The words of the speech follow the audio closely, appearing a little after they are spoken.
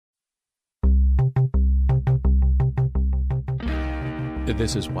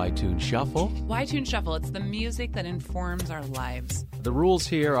This is Y-Tune Shuffle. Y-Tune Shuffle, it's the music that informs our lives. The rules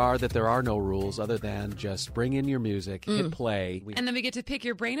here are that there are no rules other than just bring in your music, hit play. And then we get to pick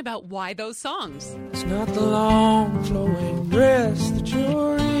your brain about why those songs. It's not the long flowing dress that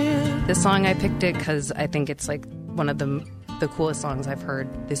you're in. This song, I picked it because I think it's like one of the coolest songs I've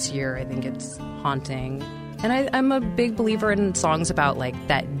heard this year. I think it's haunting. And I'm a big believer in songs about like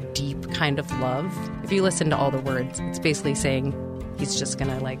that deep kind of love. If you listen to all the words, it's basically saying he's just going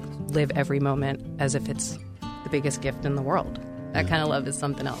to like live every moment as if it's the biggest gift in the world. That kind of love is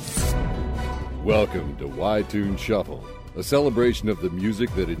something else. Welcome to Y-Tune Shuffle, a celebration of the music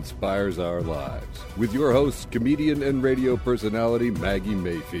that inspires our lives. With your hosts, comedian and radio personality Maggie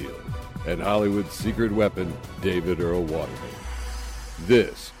Mayfield, and Hollywood's secret weapon, David Earl Waterman.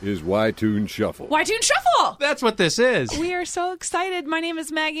 This is Y-Tune Shuffle. Y-Tune Shuffle! That's what this is. We are so excited. My name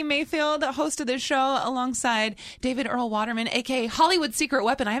is Maggie Mayfield, host of this show, alongside David Earl Waterman, a.k.a. Hollywood's secret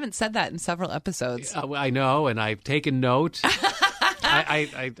weapon. I haven't said that in several episodes. I know, and I've taken note.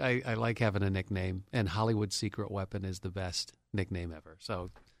 I like having a nickname, and Hollywood's secret weapon is the best nickname ever.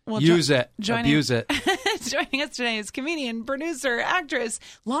 So use it, abuse it. Joining us today is comedian, producer, actress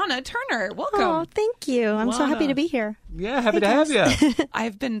Lana Turner. Welcome. Oh, thank you. I'm so happy to be here. Yeah, happy to have you.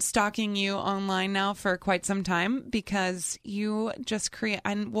 I've been stalking you online now for quite some time because you just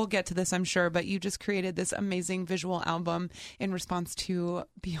and we'll get to this, I'm sure, but you just created this amazing visual album in response to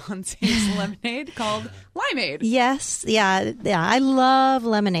Beyonce's Lemonade called Limeade. Yes. Yeah. I love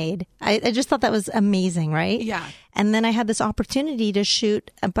Lemonade. I just thought that was amazing, right? Yeah. And then I had this opportunity to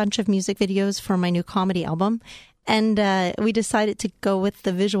shoot a bunch of music videos for my new comedy album. And we decided to go with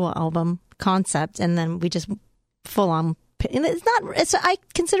the visual album concept. And then we just full on. I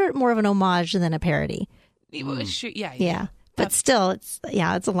consider it more of an homage than a parody. Yeah. But still, it's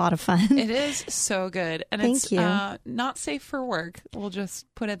a lot of fun. It is so good. And Thank it's you. Not safe for work. We'll just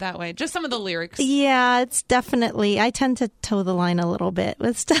put it that way. Just some of the lyrics. Yeah, it's definitely, I tend to toe the line a little bit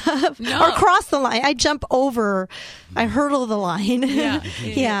with stuff. No. Or cross the line. I jump over. I hurdle the line. Yeah.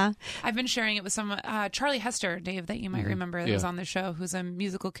 Yeah. I've been sharing it with some Charlie Hester, Dave, that you might remember, that was on the show, who's a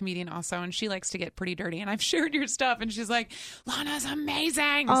musical comedian also, and she likes to get pretty dirty. And I've shared your stuff, and she's like, Lana's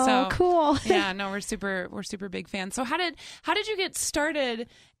amazing. Oh, so cool. Yeah, no, we're super big fans. So how did you get started,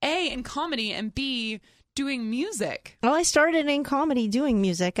 A, in comedy, and B, doing music? Well, I started in comedy doing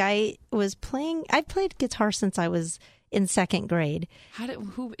music. I've played guitar since I was in second grade.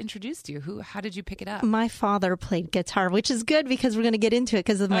 Who introduced you? How did you pick it up? My father played guitar, which is good because we're going to get into it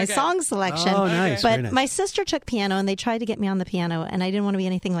because of my song selection. Oh, nice. But Very nice. my sister took piano and they tried to get me on the piano and I didn't want to be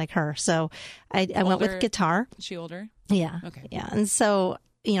anything like her. So I went with guitar. Is she older? Yeah. Okay. Yeah. And so,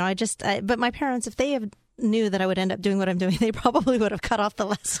 but my parents, if they knew that I would end up doing what I'm doing, they probably would have cut off the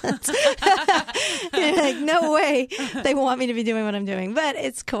lessons. Like, no way they want me to be doing what I'm doing, but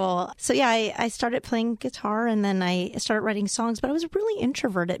it's cool. So yeah, I started playing guitar and then I started writing songs, but I was really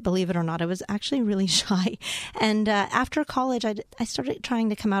introverted, believe it or not. I was actually really shy. And after college, I started trying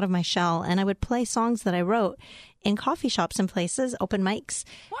to come out of my shell and I would play songs that I wrote in coffee shops and places, open mics.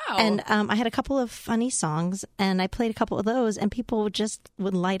 Wow. And I had a couple of funny songs and I played a couple of those and people just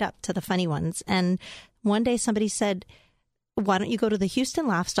would light up to the funny ones. And one day somebody said, why don't you go to the Houston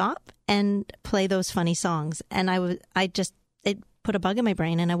Laugh Stop and play those funny songs? And it put a bug in my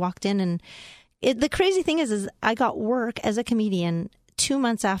brain and I walked in and the crazy thing is I got work as a comedian 2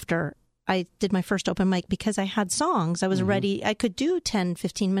 months after I did my first open mic because I had songs. I was ready. I could do 10,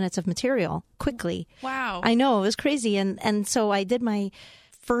 15 minutes of material quickly. Wow. I know, it was crazy. And so I did my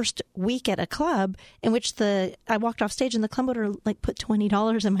first week at a club in which I walked off stage and the club owner like put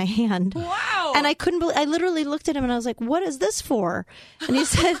 $20 in my hand. Wow. And I couldn't believe, I literally looked at him and I was like, what is this for? And he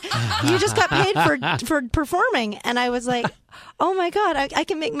said, you just got paid for performing. And I was like, oh my God, I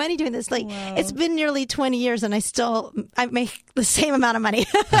can make money doing this. Like, It's been nearly 20 years and I make the same amount of money.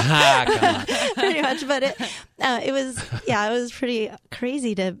 Pretty much. But it was pretty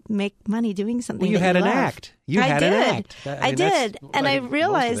crazy to make money doing something. Well, you had an love. act. I did. And I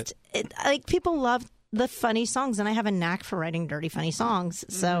realized people love the funny songs and I have a knack for writing dirty, funny songs.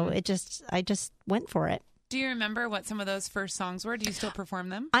 So I just went for it. Do you remember what some of those first songs were? Do you still perform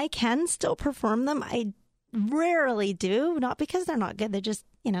them? I can still perform them. I rarely do, not because they're not good. They're just,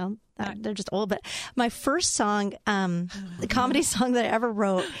 they're just old. But my first song, the comedy song that I ever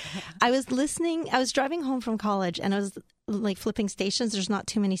wrote, I was driving home from college and I was like flipping stations. There's not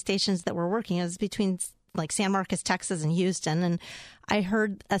too many stations that were working. It was between like San Marcos, Texas and Houston. And I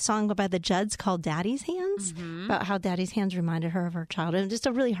heard a song by the Judds called Daddy's Hands, about how Daddy's hands reminded her of her childhood. Just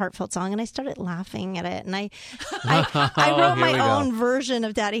a really heartfelt song. And I started laughing at it. And I wrote my own version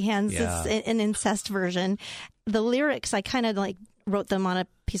of Daddy Hands. Yeah. It's an incest version. The lyrics, I kind of like wrote them on a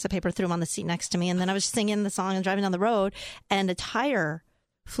piece of paper, threw them on the seat next to me. And then I was singing the song and driving down the road, and a tire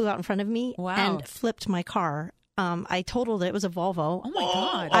flew out in front of me and flipped my car. I totaled it. It was a Volvo. Oh my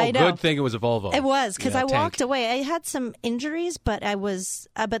God. I know. Good thing it was a Volvo. It was, because I walked away. I had some injuries, but I was,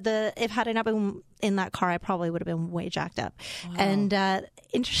 if had I not been in that car, I probably would have been way jacked up. Wow. And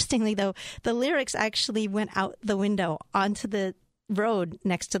interestingly, though, the lyrics actually went out the window onto the road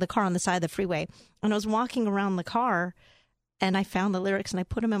next to the car on the side of the freeway. And I was walking around the car, and I found the lyrics, and I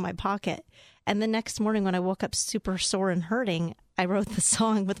put them in my pocket. And the next morning when I woke up super sore and hurting, I wrote the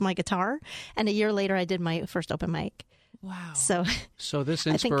song with my guitar. And a year later, I did my first open mic. Wow. So this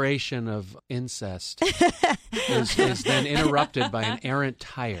inspiration of incest is then interrupted by an errant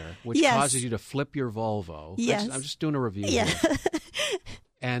tire, which causes you to flip your Volvo. Yes. I'm just doing a review here.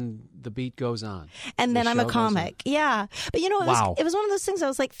 And the beat goes on. And then I'm a comic. Yeah. But it was one of those things I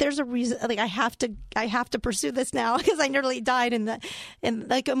was like, there's a reason, like I have to pursue this now, because I nearly died in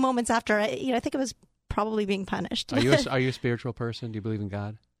moments after. I think it was probably being punished. Are you a spiritual person? Do you believe in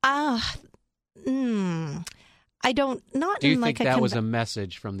God? I don't. Not. Do you in think like that was a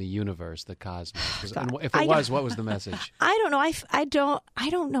message from the universe, the cosmos? And if it was, what was the message? I don't know. I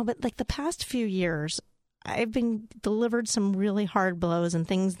don't know. But like the past few years, I've been delivered some really hard blows and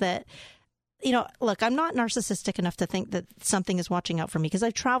things that, look, I'm not narcissistic enough to think that something is watching out for me, because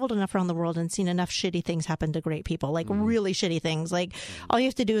I've traveled enough around the world and seen enough shitty things happen to great people, like really shitty things. Like all you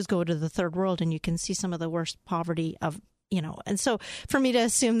have to do is go to the third world and you can see some of the worst poverty of, and so for me to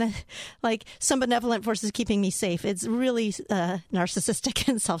assume that like some benevolent force is keeping me safe, it's really narcissistic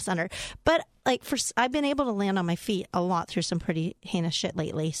and self-centered. But like I've been able to land on my feet a lot through some pretty heinous shit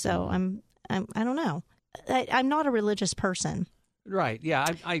lately. So I don't know. I'm not a religious person. Right. Yeah.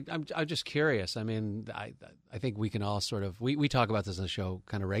 I'm just curious. I mean, I think we can all sort of, we talk about this on the show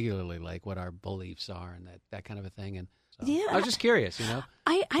kind of regularly, like what our beliefs are and that kind of a thing. And so I was just curious,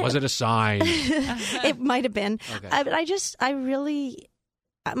 was it a sign? It might have been. Okay.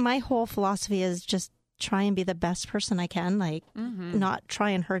 My whole philosophy is just try and be the best person I can, like not try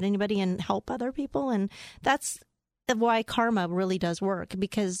and hurt anybody and help other people. And that's why karma really does work,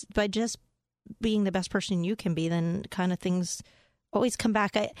 because by just being the best person you can be, then kind of things always come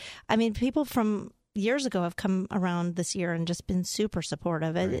back. I mean, people from years ago have come around this year and just been super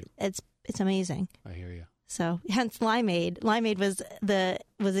supportive. Right. It's amazing. I hear you. So hence Limeade. Limeade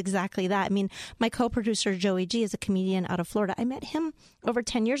was exactly that. I mean, my co-producer Joey G is a comedian out of Florida. I met him over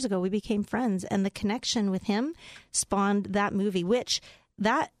 10 years ago. We became friends, and the connection with him spawned that movie, which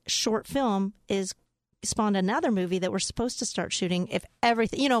that short film spawned another movie that we're supposed to start shooting if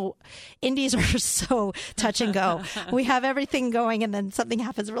everything, indies are so touch and go. We have everything going and then something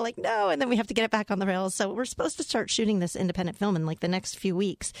happens. We're like, no. And then we have to get it back on the rails. So we're supposed to start shooting this independent film in like the next few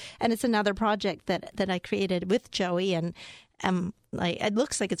weeks. And it's another project that I created with Joey, and it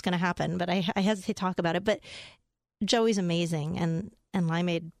looks like it's going to happen, but I hesitate to talk about it. But Joey's amazing. And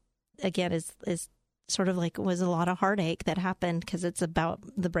Limeade, again, is sort of like was a lot of heartache that happened because it's about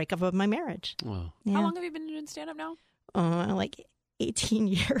the breakup of my marriage. Wow. Yeah. How long have you been doing stand-up now? Like 18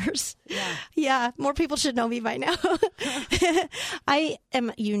 years. Yeah. Yeah. More people should know me by now. I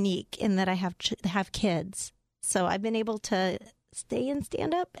am unique in that I have kids. So I've been able to stay in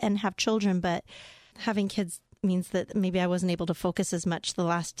stand-up and have children, but having kids means that maybe I wasn't able to focus as much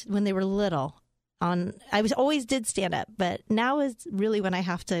when they were little I always did stand-up, but now is really when I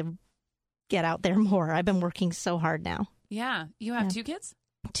have to get out there more. I've been working so hard now. Yeah. You have 2 kids?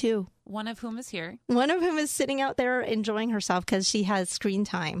 2. One of whom is here. One of whom is sitting out there enjoying herself because she has screen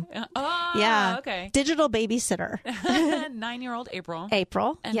time. Yeah. Okay. Digital babysitter. 9-year-old April.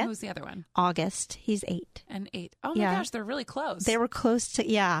 And who's the other one? August. He's 8. And 8. Oh my gosh, they're really close. They were close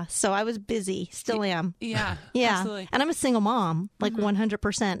to, so I was busy. Still am. Yeah. Yeah. Absolutely. And I'm a single mom, like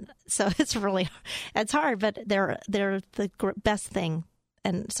 100%. So it's hard, but they're the best thing.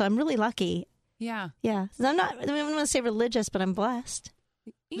 And so I'm really lucky. Yeah. Yeah. So I'm not going to say religious, but I'm blessed.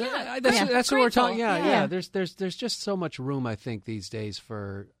 Yeah. That's what we're talking. Yeah. There's just so much room, I think, these days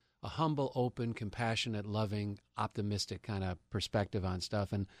for a humble, open, compassionate, loving, optimistic kind of perspective on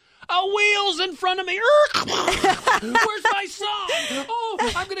stuff. And wheels in front of me. Where's my song? Oh,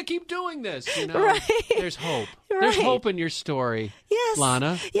 I'm going to keep doing this. Right. There's hope. Right. There's hope in your story. Yes,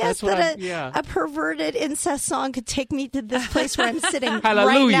 Lana. Yes, that's a perverted incest song could take me to this place where I'm sitting right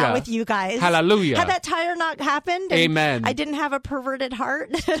Hallelujah. now with you guys. Hallelujah. Had that tire not happened, Amen. I didn't have a perverted heart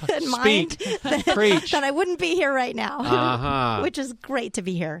and mind, Preach. then I wouldn't be here right now. Uh-huh. Which is great to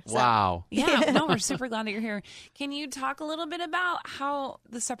be here. So. Wow. Yeah. No, we're super glad that you're here. Can you talk a little bit about how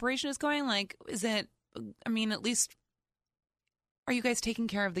the separation is going? Like, is it? I mean, at least Are you guys taking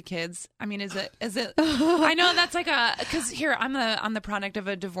care of the kids? I mean, is it? I know that's like because here I'm the product of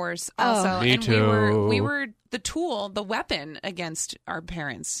a divorce also, Me and too. we were the tool, the weapon against our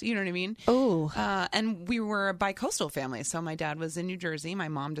parents. You know what I mean? Oh, and we were a bi-coastal family. So my dad was in New Jersey. My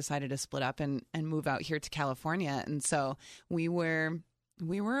mom decided to split up and move out here to California, and so we were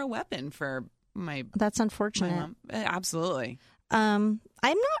a weapon for that's my unfortunate. mom. Absolutely. I'm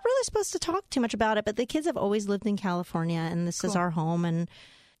not really supposed to talk too much about it, but the kids have always lived in California, and this is our home, and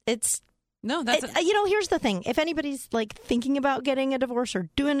it's. No, that's here's the thing. If anybody's like thinking about getting a divorce or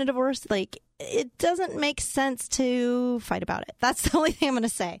doing a divorce, like it doesn't make sense to fight about it. That's the only thing I'm going to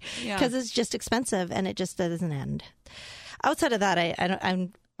say, because it's just expensive and it just doesn't end. Outside of that,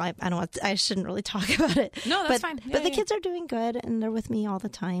 I shouldn't really talk about it. No, that's fine. But the kids are doing good, and they're with me all the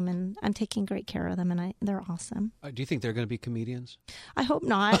time, and I'm taking great care of them, and they're awesome. Do you think they're going to be comedians? I hope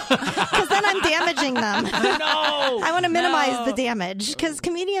not, because then I'm damaging them. No! I want to minimize the damage, because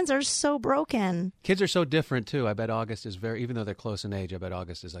comedians are so broken. Kids are so different, too. I bet August is even though they're close in age, I bet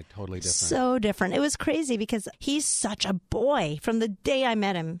August is like totally different. So different. It was crazy because he's such a boy from the day I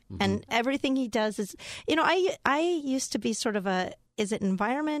met him, and everything he does is, I used to be sort of is it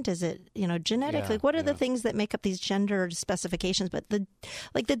environment? Is it, genetic? Like, what are the things that make up these gender specifications? But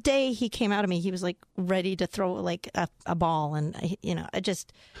the day he came out of me, he was like ready to throw like a ball. And,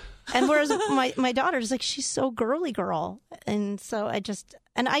 and whereas my daughter is like, she's so girly girl. And so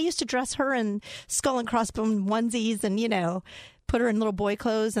I used to dress her in skull and crossbone onesies and, put her in little boy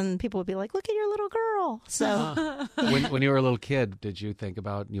clothes, and people would be like, look at your little girl. So when you were a little kid, did you think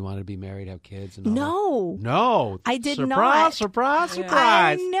about you wanted to be married, have kids? And all that? No. No. I did surprise, not. Surprise,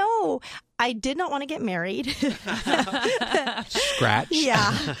 I know. I did not want to get married. Scratch.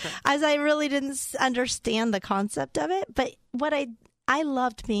 Yeah. As I really didn't understand the concept of it. But what I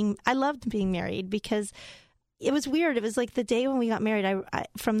loved being married, because it was weird. It was like the day when we got married, I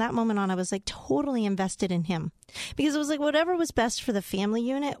from that moment on, I was like totally invested in him, because it was like whatever was best for the family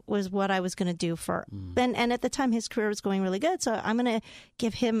unit was what I was going to do for. And at the time his career was going really good. So I'm going to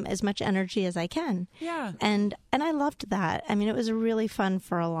give him as much energy as I can. Yeah. And I loved that. I mean, it was really fun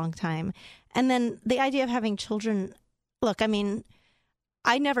for a long time. And then the idea of having children, look, I mean,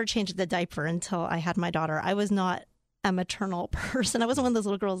 I never changed the diaper until I had my daughter. I was not a maternal person. I wasn't one of those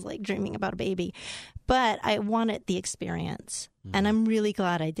little girls like dreaming about a baby, but I wanted the experience, and I'm really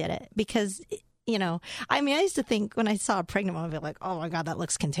glad I did it, because I used to think when I saw a pregnant woman, I'd be like, oh my God, that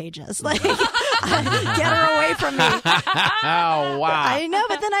looks contagious. Like, get her away from me. Oh, wow. I know,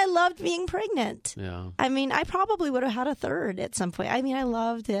 but then I loved being pregnant. Yeah. I mean, I probably would have had a third at some point. I mean, I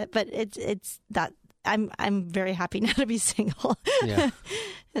loved it, but it's that I'm very happy now to be single. Yeah.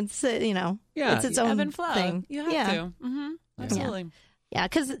 It's it's its own ebb and flow. thing. You have to. Mm-hmm. Absolutely. Yeah,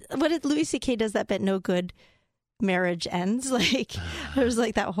 because what did Louis C.K. does that bit, no good marriage ends. Like there's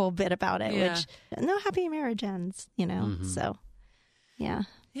like that whole bit about it, which no happy marriage ends. So yeah.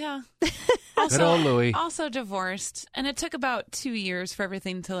 Yeah. Good old Louis. Also divorced, and it took about 2 years for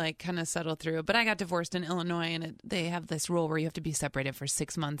everything to like kind of settle through. But I got divorced in Illinois, and they have this rule where you have to be separated for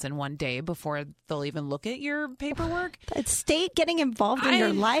 6 months and 1 day before they'll even look at your paperwork. It's state getting involved in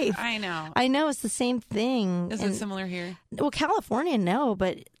your life. I know. I know, it's the same thing. Is it similar here? Well, California, no,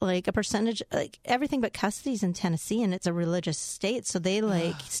 but like a percentage, like everything but custody's in Tennessee, and it's a religious state, so they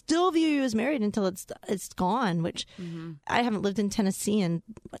like still view you as married until it's gone. Which I haven't lived in Tennessee in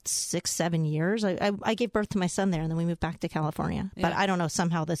 6-7 years. I gave birth to my son there, and then we moved back to California. Yeah. But I don't know,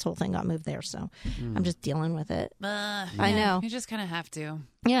 somehow this whole thing got moved there, so I'm just dealing with it. I know. You just kind of have to.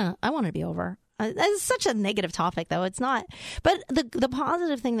 Yeah, I want it to be over. It's such a negative topic, though. It's not. But the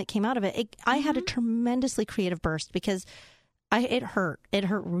positive thing that came out of it, I had a tremendously creative burst, because it hurt. It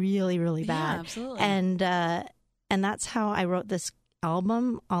hurt really, really bad. Yeah, absolutely. And that's how I wrote this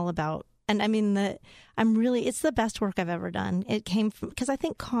album all about. And I mean, it's the best work I've ever done. It came from, because I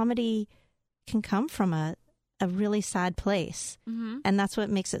think comedy can come from a really sad place. And that's what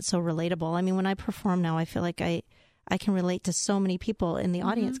makes it so relatable. I mean, when I perform now, I feel like I can relate to so many people in the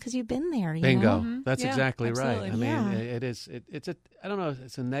audience, because you've been there. Bingo. Know? That's exactly absolutely. right. I mean, it's I don't know,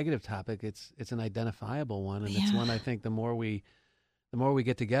 it's a negative topic. It's an identifiable one. And it's one, I think the more we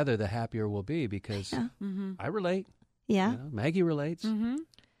get together, the happier we'll be, because I relate. Yeah. Maggie relates.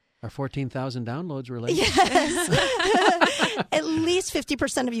 Our 14,000 downloads relate. Yes. At least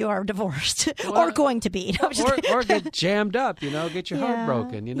 50% of you are divorced or going to be. No, or get jammed up, get your heart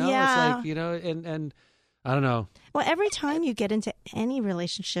broken, Yeah. It's like, and I don't know. Well, every time you get into any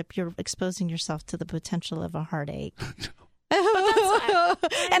relationship, you're exposing yourself to the potential of a heartache. And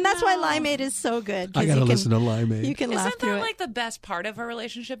that's why Limeade is so good. I got to listen to Limeade. You can laugh Isn't through that it. like the best part of a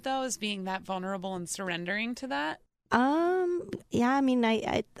relationship, though, is being that vulnerable and surrendering to that? Yeah, I mean,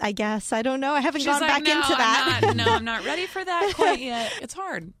 I guess. I don't know. I haven't She's gone like, back into that. I'm not ready for that quite yet. It's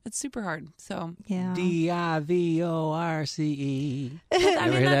hard. It's super hard. So Yeah. DIVORCE. I You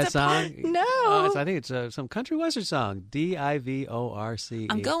ever mean, hear that that's a song? No. I think it's some country western song. DIVORCE.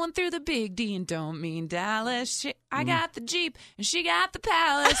 I'm going through the big D and don't mean Dallas. I got the Jeep and she got the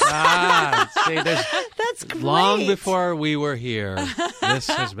Palace. See, That's great. long before we were here, this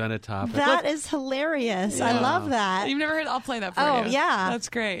has been a topic. That is hilarious. I love that. You've never heard? I'll play that for you. Oh, yeah. That's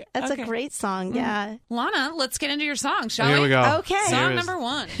great. That's Okay. a great song. Yeah. Lana, let's get into your song, shall Here we go. Okay. Song Here is number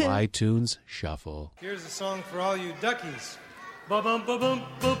 1. iTunes Shuffle. Here's a song for all you duckies. Ba-bum, ba-bum,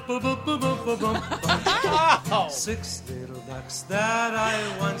 ba-ba-bum, ba-bum, ba-bum, ba-bum. 6 little ducks that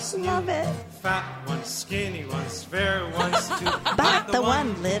I once knew. Love it. Fat, once skinny, once fair, once too. But the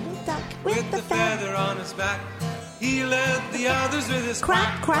one little duck with the feather on his back. He led the others with his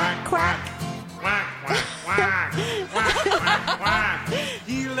quack, quack, quack. quack, quack, quack, quack, quack, quack.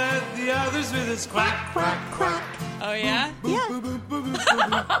 He led the others with his quack, quack, quack. Oh, yeah? Yeah.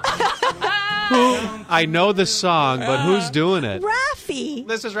 I know the song, but who's doing it? Raffi.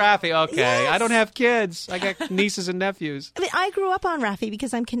 This is Raffi. Okay. Yes. I don't have kids. I got nieces and nephews. I mean, I grew up on Raffi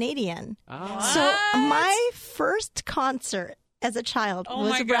because I'm Canadian. Oh. So my first concert as a child was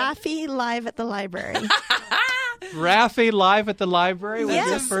my God. Raffi live at the library. Raffi live at the library was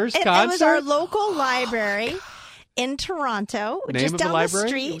your first concert? It was our local library in Toronto, Name just of the down library?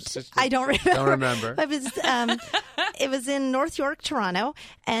 street. It was just- I don't remember. Don't remember. It was in North York, Toronto,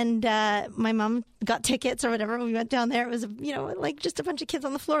 and my mom got tickets or whatever. We went down there. It was, like just a bunch of kids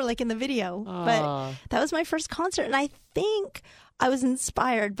on the floor, like in the video. But that was my first concert, and I think I was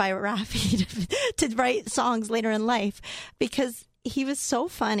inspired by Raffi to write songs later in life because he was so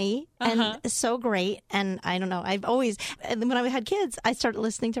funny and so great. And I don't know, when I had kids, I started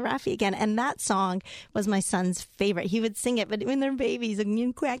listening to Raffi again. And that song was my son's favorite. He would sing it, but when they're babies,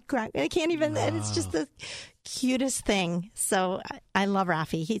 and quack, quack, I can't even, and it's just the cutest thing. So I love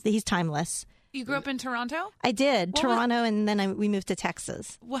Raffi. He's timeless. You grew up in Toronto? I did. Toronto, and then we moved to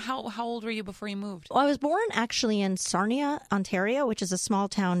Texas. Well, how old were you before you moved? Well, I was born actually in Sarnia, Ontario, which is a small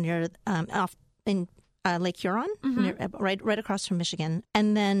town near in Lake Huron, right across from Michigan.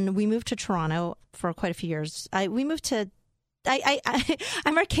 And then we moved to Toronto for quite a few years. We moved to. I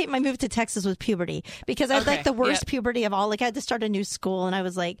marked my move to Texas with puberty because I had like the worst puberty of all. Like I had to start a new school and I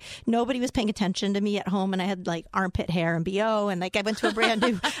was like, nobody was paying attention to me at home and I had like armpit hair and BO and like I went to a brand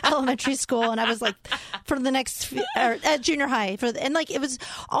new elementary school and I was like for the next junior high and like it was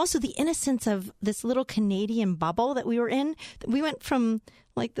also the innocence of this little Canadian bubble that we were in. We went from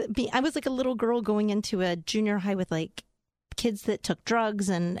like I was like a little girl going into a junior high with like kids that took drugs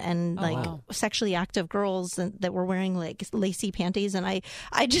and sexually active girls that were wearing like lacy panties, and I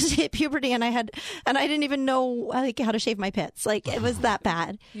just hit puberty and I didn't even know like how to shave my pits. Like it was that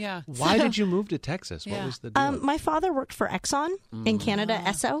bad. Yeah. Why did you move to Texas? What was the deal? My father worked for Exxon in Canada,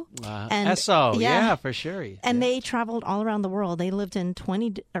 Esso. And Esso, yeah, for sure. And they traveled all around the world. They lived in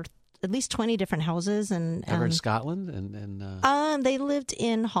 20 or at least 20 different houses. And ever in Scotland? And they lived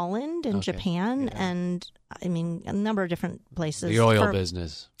in Holland and Japan and I mean a number of different places. The oil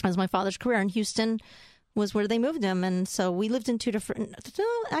business. As my father's career in Houston was where they moved him, and so we lived in three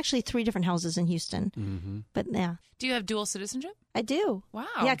different houses in Houston. Mm-hmm. But yeah. Do you have dual citizenship? I do. Wow.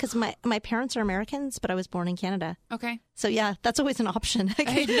 Yeah, because my parents are Americans, but I was born in Canada. Okay. So yeah, that's always an option.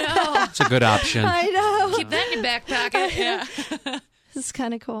 I know. It's a good option. I know. Keep that in your back pocket. Yeah. It's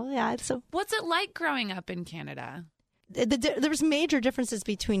kind of cool. Yeah. So what's it like growing up in Canada? There was major differences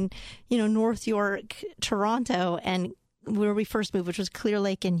between, North York, Toronto, and where we first moved, which was Clear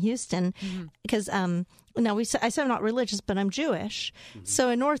Lake in Houston. Because now I said I'm not religious, but I'm Jewish. Mm-hmm. So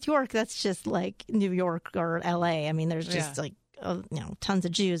in North York, that's just like New York or LA. I mean, there's just like tons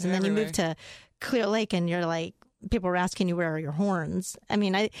of Jews, and then you move to Clear Lake, and you're like. People were asking you, where are your horns? I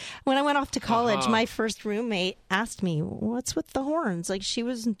mean, when I went off to college, my first roommate asked me, what's with the horns? Like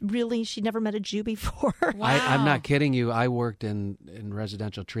she'd never met a Jew before. Wow. I'm not kidding you. I worked in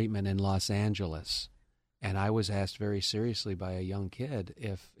residential treatment in Los Angeles, and I was asked very seriously by a young kid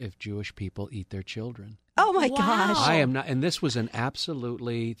if Jewish people eat their children. Oh my gosh. I am not, and this was an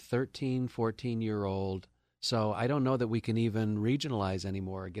absolutely 13, 14-year-old. So I don't know that we can even regionalize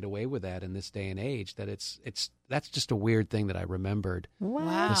anymore or get away with that in this day and age, that it's that's just a weird thing that I remembered.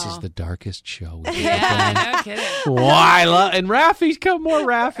 Wow. This is the darkest show we've ever Yeah, done. no kidding. Why? And Raffi's come more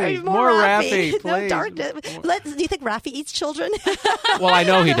Raffi. More Raffi, No please. darkness. Do you think Raffi eats children? Well, I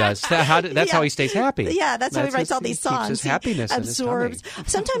know he does. That's how he stays happy. Yeah, that's how he writes all these songs. Keeps his happiness He in his absorbs. tummy.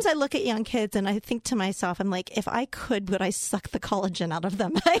 Sometimes I look at young kids and I think to myself, I'm like, if I could, would I suck the collagen out of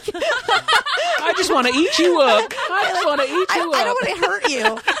them? Like, I just want to eat you up. I just want to eat you up. I don't want to hurt you.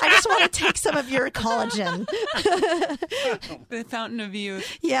 I just want to take some of your collagen. The Fountain of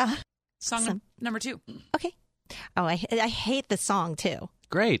Youth. Yeah. Song number 2. Okay. Oh, I hate this song too.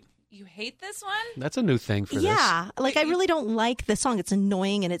 Great. You hate this one? That's a new thing for this. Yeah, like I really don't like the song. It's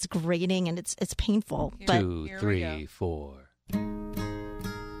annoying and it's grating and it's painful. But 2, Here we 3, go. 4.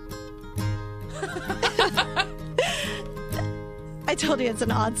 I told you it's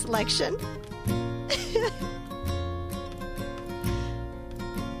an odd selection.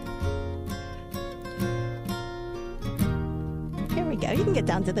 Here we go. You can get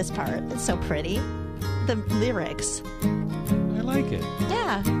down to this part. It's so pretty. The lyrics. I like it.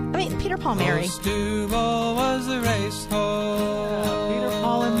 Yeah. I mean, Peter, Paul, Mary. Duval was the racehorse. Peter,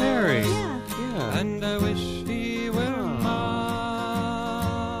 Paul, and Mary. Yeah. Yeah. And I wish he were mine.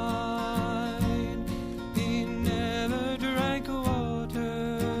 He never drank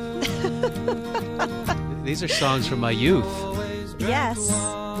water. These are songs from my youth. Always drank Yes.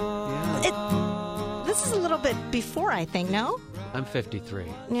 wine. This is a little bit before, I think, no? I'm 53.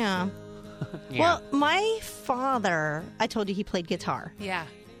 Yeah. Well, my father, I told you he played guitar. Yeah.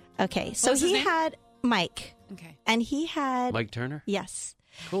 Okay. So was his he name? had Mike. Okay. And he had... Mike Turner? Yes.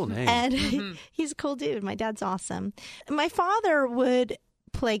 Cool name. And he's a cool dude. My dad's awesome. My father would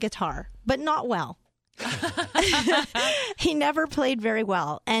play guitar, but not well. He never played very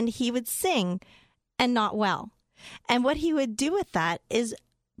well. And he would sing and not well. And what he would do with that is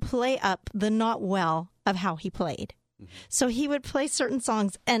play up the not well of how he played. So he would play certain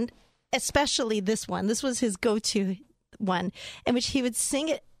songs, and especially this one. This was his go-to one, in which he would sing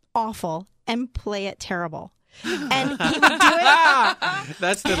it awful and play it terrible. And he would do it.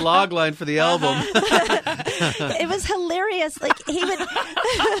 That's the log line for the album. It was hilarious. Like he would.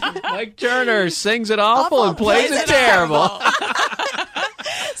 Mike Turner sings it awful, Awful, and plays plays it it terrible.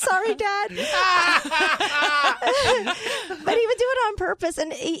 Sorry, Dad. But he would do it on purpose.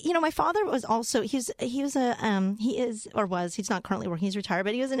 And he, my father was also he's not currently working. He's retired,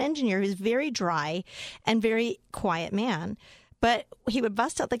 but he was an engineer. He was very dry and very quiet man. But he would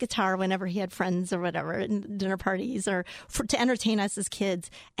bust out the guitar whenever he had friends or whatever, in dinner parties or to entertain us as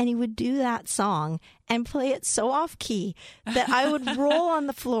kids. And he would do that song and play it so off key that I would roll on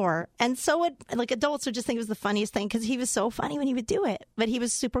the floor. And so would, like, adults would just think it was the funniest thing because he was so funny when he would do it. But he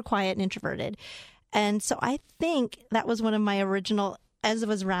was super quiet and introverted. And so I think that was one of my original, as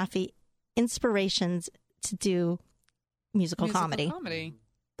was Raffi, inspirations to do musical comedy.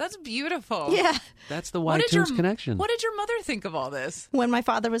 That's beautiful. Yeah. That's the Y-Tunes connection. What did your mother think of all this? When my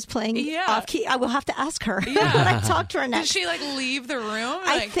father was playing off key, I will have to ask her when I talk to her next. Did she leave the room?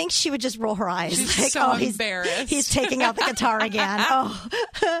 I think she would just roll her eyes. She's like, so he's embarrassed. He's taking out the guitar again.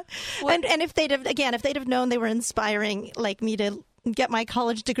 And if they'd have known they were inspiring like me to get my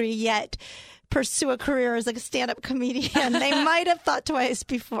college degree yet pursue a career as a stand-up comedian, they might have thought twice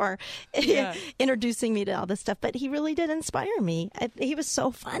before introducing me to all this stuff. But he really did inspire me. He was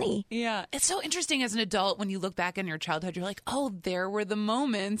so funny. Yeah. It's so interesting as an adult when you look back on your childhood, you're like, oh, there were the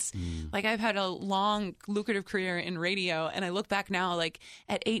moments. Like I've had a long, lucrative career in radio, and I look back now, like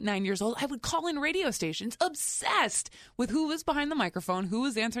at 8, 9 years old, I would call in radio stations obsessed with who was behind the microphone, who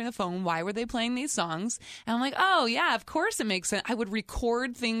was answering the phone, why were they playing these songs? And I'm like, oh, yeah, of course it makes sense. I would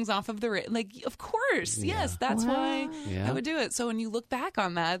record things off of the of course. Yes, that's why I would do it. So when you look back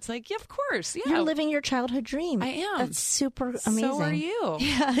on that, it's like, yeah, of course. Yeah. You're living your childhood dream. I am. That's super amazing. So are you.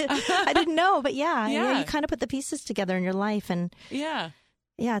 Yeah. I didn't know, but you kind of put the pieces together in your life, and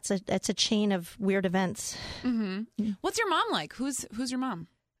it's a chain of weird events. Mm-hmm. What's your mom like? Who's your mom?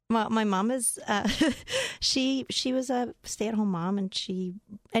 Well, my mom is she was a stay-at-home mom,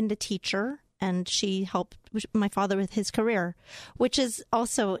 and a teacher. And she helped my father with his career, which was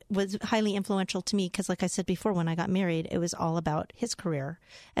highly influential to me because, like I said before, when I got married, it was all about his career.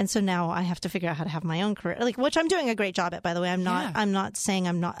 And so now I have to figure out how to have my own career, which I'm doing a great job at, by the way. I'm not saying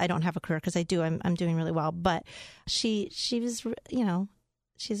I don't have a career, because I do. I'm doing really well. But she was,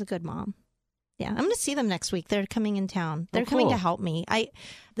 she's a good mom. Yeah, I'm going to see them next week. They're coming in town. They're coming to help me.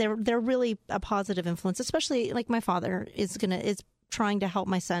 They're really a positive influence, especially like my father is trying to help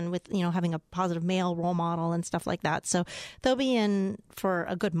my son with, having a positive male role model and stuff like that. So they'll be in for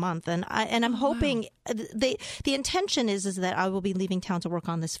a good month. And I'm hoping the intention is that I will be leaving town to work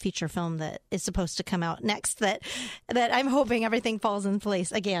on this feature film that is supposed to come out next, that I'm hoping everything falls in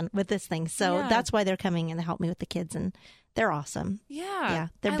place again with this thing. So that's why they're coming and to help me with the kids, and they're awesome. Yeah.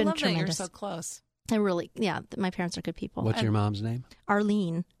 They've been love tremendous. That you're so close. My parents are good people. What's your mom's name?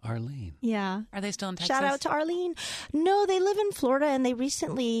 Arlene. Arlene. Yeah. Are they still in Texas? Shout out to Arlene. No, they live in Florida, and they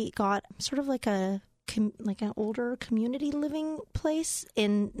recently got sort of like an older community living place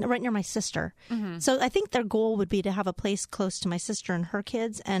right near my sister. Mm-hmm. So I think their goal would be to have a place close to my sister and her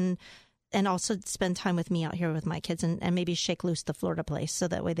kids, and also spend time with me out here with my kids, and maybe shake loose the Florida place so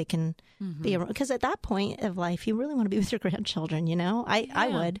that way they can be around. Because at that point of life, you really want to be with your grandchildren, I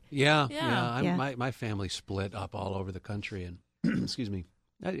would. Yeah. My family split up all over the country, and excuse me,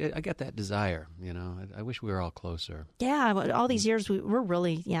 I get that desire, I wish we were all closer. Yeah, all these years we're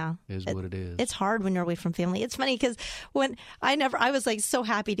really, Is what it is. It's hard when you're away from family. It's funny because when I was like so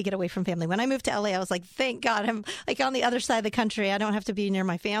happy to get away from family. When I moved to LA, I was like, thank God I'm like on the other side of the country. I don't have to be near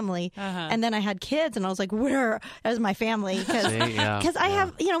my family. And then I had kids, and I was like, where is my family? Because I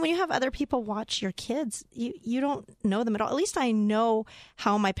have, when you have other people watch your kids, you don't know them at all. At least I know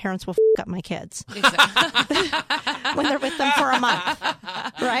how my parents will f*** up my kids when they're with them for a month.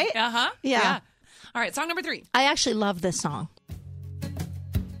 Right? Yeah. All right, song number 3. I actually love this song.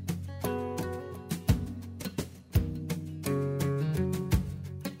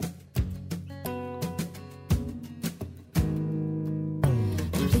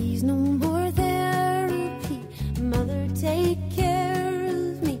 Please, no more therapy. Mother, take care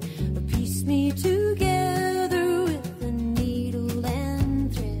of me. Piece me together with a needle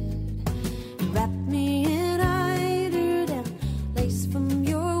and thread. Wrap me in eider down, lace from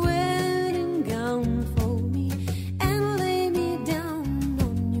your wedding gown for me, and lay me down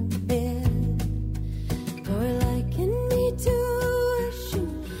on your bed. Or liken me to a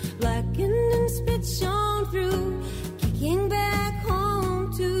shoe, blackened and spit shone through, kicking back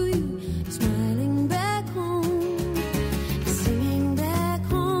home to you, smiling back home, singing back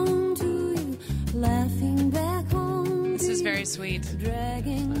home to you, laughing back home. This is very sweet.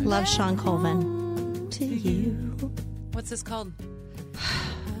 Love Sean Colvin. To you. What's this called?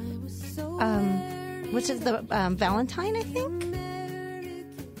 Which is the Valentine, I think?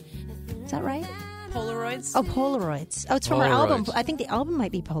 Is that right? Polaroids? Oh, Polaroids. Oh, it's from her album. I think the album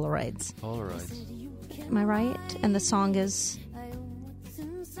might be Polaroids. Am I right? And the song is...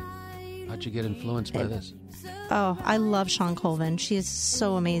 How'd you get influenced by this? Oh, I love Sean Colvin. She is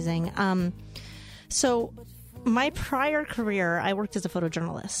so amazing. So my prior career, I worked as a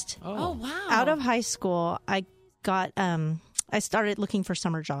photojournalist. Oh, wow. Out of high school, I got... I started looking for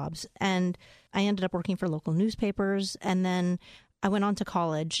summer jobs, and I ended up working for local newspapers, and then I went on to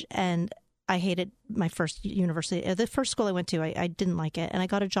college, and I hated my first university. The first school I went to, I didn't like it, and I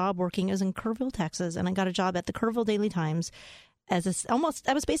got a job working. It was in Kerrville, Texas, and I got a job at the Kerrville Daily Times I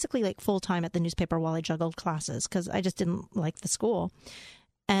was basically like full-time at the newspaper while I juggled classes because I just didn't like the school.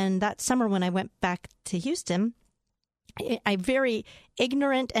 And that summer when I went back to Houston, I very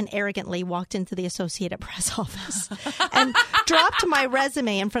ignorant and arrogantly walked into the Associated Press office and dropped my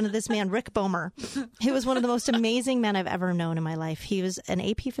resume in front of this man, Rick Bomer, who was one of the most amazing men I've ever known in my life. He was an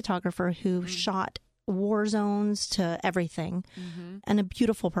AP photographer who shot war zones to everything, and a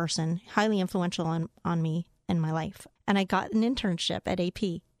beautiful person, highly influential on me in my life. And I got an internship at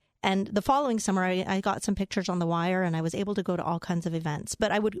AP. And the following summer, I got some pictures on the wire, and I was able to go to all kinds of events.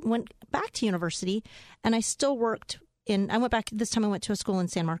 But I went back to university, and I still worked I went back, this time I went to a school in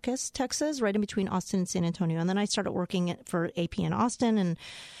San Marcos, Texas, right in between Austin and San Antonio. And then I started working for AP in Austin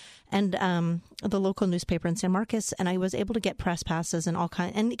and the local newspaper in San Marcos. And I was able to get press passes and all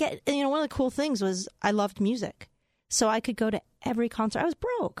kinds. And one of the cool things was I loved music. So I could go to every concert. I was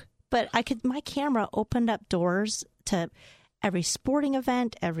broke, but my camera opened up doors to every sporting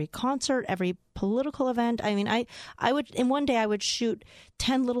event, every concert, every political event. I mean, I would, in one day I would shoot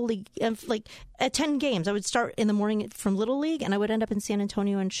 10 Little League, 10 games. I would start in the morning from Little League, and I would end up in San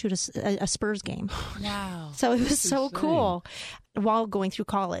Antonio and shoot a Spurs game. Wow. So it was so cool while going through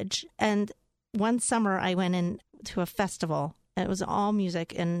college. And one summer I went into a festival, and it was all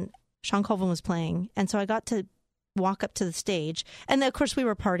music, and Sean Colvin was playing. And so I got to walk up to the stage, and of course we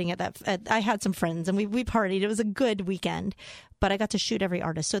were partying I had some friends, and we partied. It was a good weekend, but I got to shoot every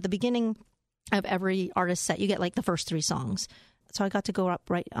artist. So at the beginning of every artist set, you get like the first 3 songs. So I got to go up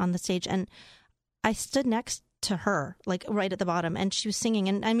right on the stage, and I stood next to her, like right at the bottom, and she was singing.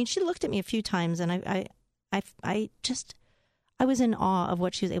 And I mean, she looked at me a few times, and I was in awe of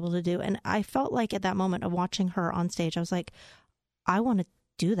what she was able to do. And I felt like at that moment of watching her on stage, I was like, I want to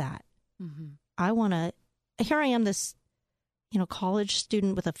do that. I want to, here I am, this, college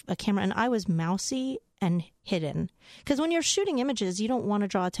student with a camera, and I was mousy and hidden. Because when you're shooting images, you don't want to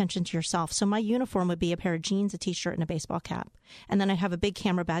draw attention to yourself. So my uniform would be a pair of jeans, a t-shirt, and a baseball cap. And then I'd have a big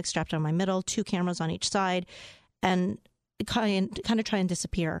camera bag strapped on my middle, 2 cameras on each side, and kind of try and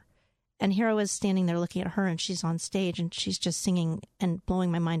disappear. And here I was standing there looking at her, and she's on stage, and she's just singing and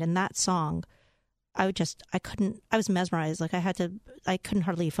blowing my mind. And that song, I was mesmerized. Like I couldn't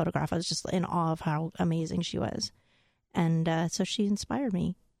hardly photograph. I was just in awe of how amazing she was. And so she inspired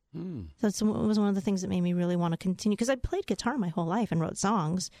me. So it was one of the things that made me really want to continue, because I played guitar my whole life and wrote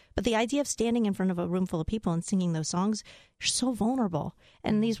songs. But the idea of standing in front of a room full of people and singing those songs, you're so vulnerable.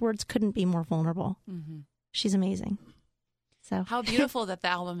 And these words couldn't be more vulnerable. She's amazing. So how beautiful that the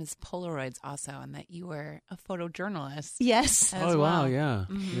album is Polaroids also, and that you were a photojournalist. Yes. Oh, wow. Yeah.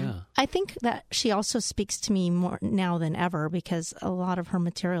 Yeah. I think that she also speaks to me more now than ever, because a lot of her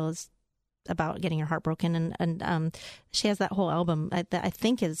material is about getting her heart broken, and she has that whole album that I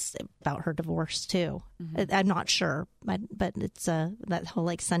think is about her divorce too. I'm not sure, but it's that whole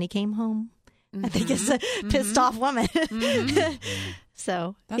like Sonny Came Home. I think it's a pissed off woman.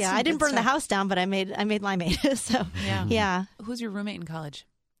 So I didn't burn the house down, but I made limeade. So yeah. Who's your roommate in college?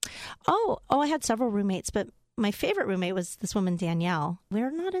 Oh, I had several roommates, but my favorite roommate was this woman, Danielle.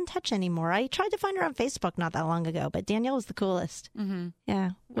 We're not in touch anymore. I tried to find her on Facebook not that long ago, but Danielle was the coolest.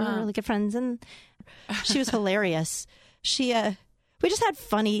 Yeah, we were really good friends, and she was hilarious. We just had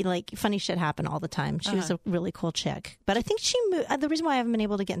funny shit happen all the time. She was a really cool chick. But I think she moved. The reason why I haven't been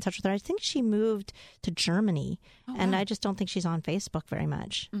able to get in touch with her, I think she moved to Germany, and I just don't think she's on Facebook very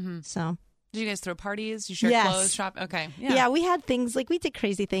much. So. Did you guys throw parties? You share clothes, shop? Okay. Yeah, we had things, like we did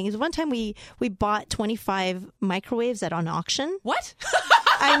crazy things. One time we bought 25 microwaves at an auction. What?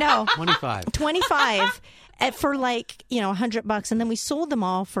 I know. 25 for like, $100, and then we sold them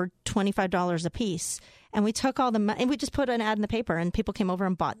all for $25 a piece. And we took all the money, and we just put an ad in the paper, and people came over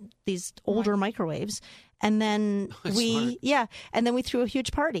and bought these older microwaves. And then we threw a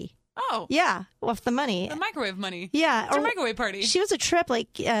huge party. Oh. Yeah, off the money. The microwave money. Yeah. It's a microwave party. She was a trip. Like,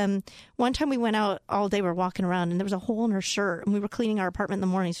 one time we went out all day, we were walking around, and there was a hole in her shirt, and we were cleaning our apartment in the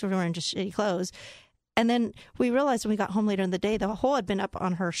morning, so we were wearing just shitty clothes. And then we realized when we got home later in the day, the hole had been up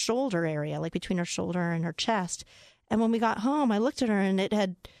on her shoulder area, like between her shoulder and her chest. And when we got home, I looked at her, and it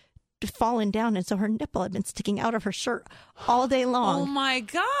had fallen down, and so her nipple had been sticking out of her shirt all day long. Oh my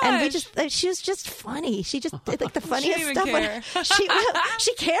gosh. And she was just funny. She just did like the funniest stuff. Care.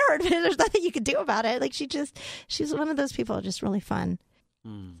 She cared. There's nothing you could do about it. Like she's one of those people, just really fun.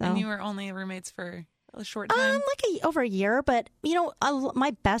 So. And you were only roommates for a short time? Over a year, but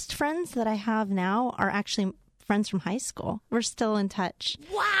my best friends that I have now are actually friends from high school. We're still in touch.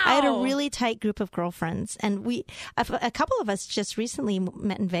 Wow. I had a really tight group of girlfriends, and a couple of us just recently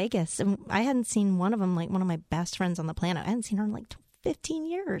met in Vegas, and I hadn't seen one of them, like one of my best friends on the planet. I hadn't seen her in like 15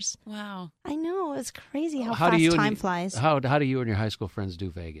 years. Wow. I know. It's crazy how fast time flies. How do you and your high school friends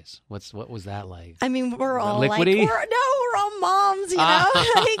do Vegas? What was that like? I mean, we're all liquidy? We're all moms, you know?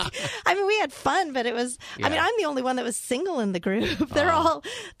 We had fun, but it was, I'm the only one that was single in the group. They're all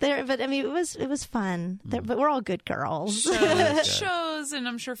there, but it was fun. But we're all good girls. Shows, and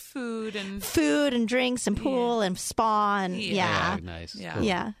I'm sure food and drinks and pool and spa and nice.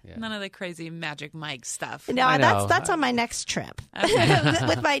 Yeah. None of the crazy Magic Mike stuff. No, that's on my next trip.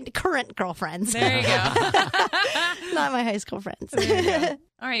 With my current girlfriends. There you go. Not my high school friends.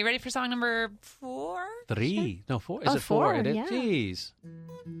 All right, you ready for song number 4? 3. No, 4. Is it 4? Yeah. Jeez.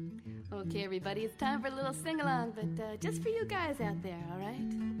 Okay, everybody, it's time for a little sing-along, but just for you guys out there, all right?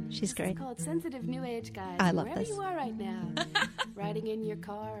 She's great. It's called Sensitive New Age Guys. I love Wherever this. you are right now, riding in your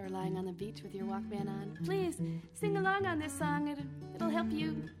car or lying on the beach with your Walkman on, please sing along on this song. It'll help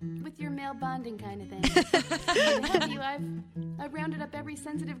you with your male bonding kind of thing. To help you, I've rounded up every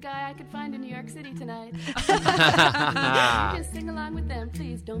sensitive guy I could find in New York City tonight. You can sing along with them,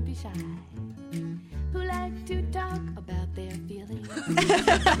 please don't be shy. Who like to talk about their feelings.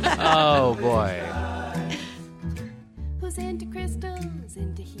 Oh, boy. Who's into crystals,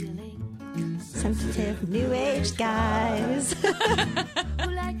 into healing. Sensitive New Age guys.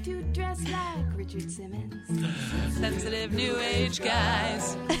 Who like to dress like Richard Simmons. Sensitive New Age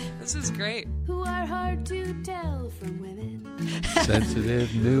guys. This is great. Who are hard to tell from women.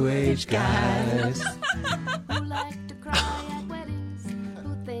 Sensitive New Age guys. Who like to cry at weddings.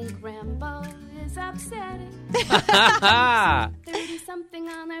 Who think Rambo is upsetting. 30-something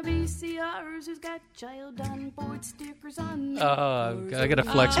on their VCRs who's got child on board stickers on. I gotta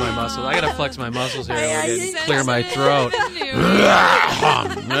flex my muscles. I gotta flex my muscles here. Clear my throat.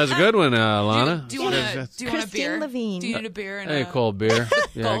 That's a good one, Lana. Do you want a beer? Christine Levine. Do you need a beer? And Hey, cold beer.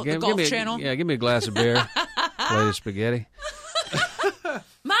 Yeah, the Golf me, Channel? Yeah, give me a glass of beer. Plate of spaghetti.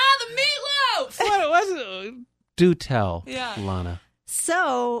 the meatloaf. What was it? Do tell, Yeah. Lana.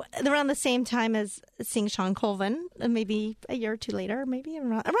 So around the same time as seeing Sean Colvin, maybe a year or two later, maybe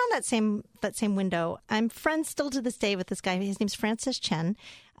around that same window, I'm friends still to this day with this guy. His name's Francis Chen.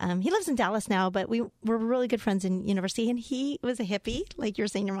 He lives in Dallas now, but we were really good friends in university. And he was a hippie, like you were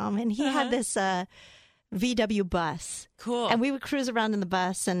saying, your mom. And he had this VW bus. Cool. And we would cruise around in the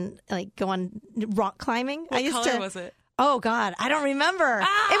bus and like go on rock climbing. What color was it? Oh God, I don't remember.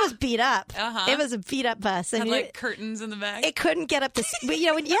 It was beat up. Uh-huh. It was a beat up bus, Had and like curtains in the back. it couldn't get up to.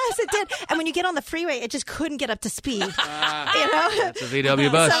 Yes, it did. And when you get on the freeway, it just couldn't get up to speed. That's a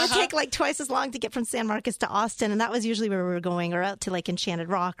VW bus. So it would take like twice as long to get from San Marcos to Austin, and that was usually where we were going, or out to like Enchanted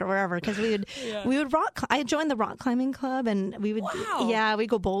Rock or wherever, because we would rock. I joined the rock climbing club, and we would we'd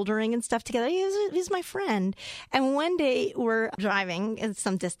go bouldering and stuff together. He was my friend, and one day we're driving in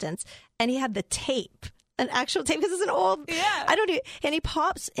some distance, and he had the tape. An actual tape, because it's an old. Yeah. And he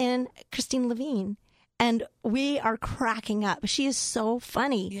pops in Christine Levine, and we are cracking up. She is so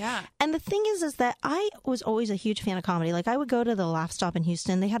funny. Yeah. And the thing is that I was always a huge fan of comedy. Like I would go to the Laugh Stop in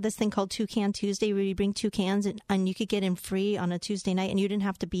Houston. They had this thing called Two Can Tuesday, where you bring 2 cans and you could get in free on a Tuesday night, and you didn't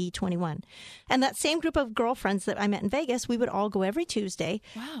have to be 21. And that same group of girlfriends that I met in Vegas, we would all go every Tuesday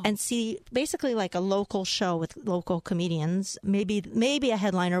and see basically like a local show with local comedians. Maybe a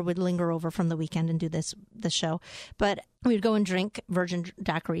headliner would linger over from the weekend and do this show, but we would go and drink virgin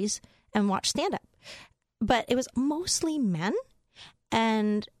daiquiris and watch stand up. But it was mostly men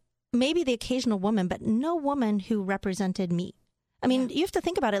and maybe the occasional woman, but no woman who represented me. I mean, you have to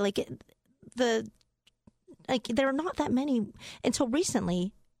think about it. There are not that many until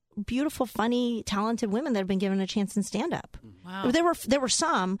recently. Beautiful, funny, talented women that have been given a chance in stand-up. Wow. There were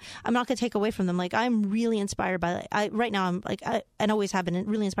some. I'm not going to take away from them. Like I'm really inspired by. Right now I'm like and always have been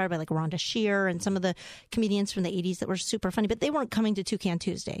really inspired by like Rhonda Shear and some of the comedians from the '80s that were super funny, but they weren't coming to Two Can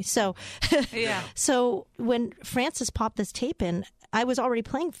Tuesday. So yeah. So when Francis popped this tape in, I was already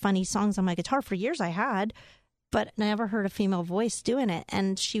playing funny songs on my guitar for years. I had. But I never heard a female voice doing it,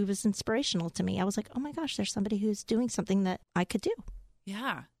 and she was inspirational to me. I was like, oh my gosh, there's somebody who's doing something that I could do.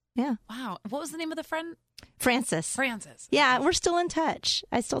 Yeah. Yeah. Wow. What was the name of the friend? Francis. Yeah, we're still in touch.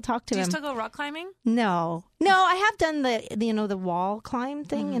 I still talk to him. Do you still go rock climbing? No, I have done the wall climb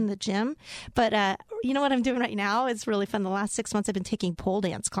thing in the gym, but you know what I'm doing right now? It's really fun. The last 6 months I've been taking pole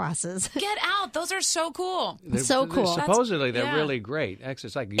dance classes. Get out! Those are so cool. So cool. Supposedly they're really great.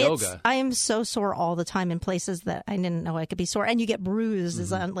 It's like yoga. I am so sore all the time in places that I didn't know I could be sore, and you get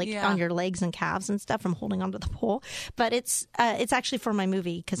bruises on your legs and calves and stuff from holding onto the pole. But it's actually for my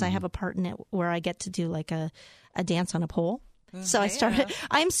movie because I have a part in it where I get to do like a dance on a pole. So I started.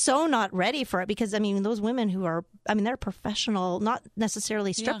 I'm so not ready for it because I mean those women who are. I mean they're professional, not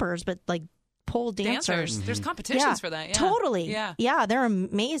necessarily strippers, but like pole dancers. There's competitions for that. Yeah. Totally. Yeah, they're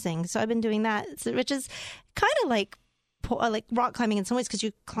amazing. So I've been doing that, which is kind of like rock climbing in some ways because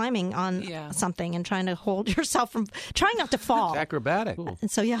you're climbing on something and trying to hold yourself from trying not to fall. It's acrobatic. Cool. And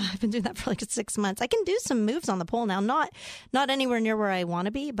so I've been doing that for like 6 months. I can do some moves on the pole now, not anywhere near where I want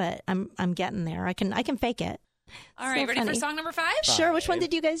to be, but I'm getting there. I can fake it. All right, ready for song number 5? Sure. Which one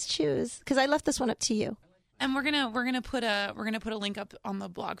did you guys choose? Because I left this one up to you. And we're gonna put a link up on the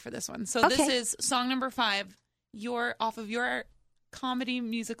blog for this one. So this is song number 5. Off of your comedy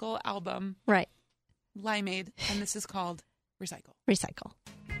musical album, right? Limeade, and this is called Recycle. Recycle.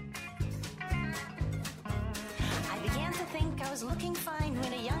 I began to think I was looking fine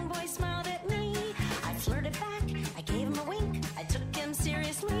when a young boy smiled at me. I flirted back, I gave him a wink, I took him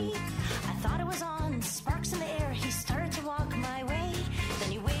seriously. I thought it was on, sparks in the air, he started to walk my way.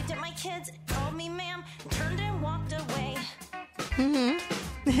 Then he waved at my kids, called me ma'am, turned and walked away.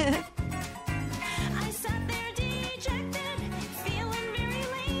 I sat there dejected, feeling very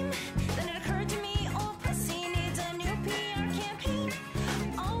lame. Then it occurred to me, old pussy needs a new PR campaign.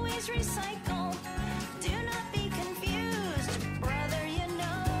 Always recycle, do not be confused. Brother, you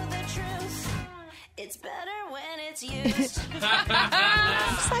know the truth. It's better when it's used.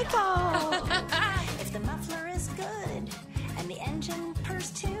 Recycle. If the muffler is good and the engine purrs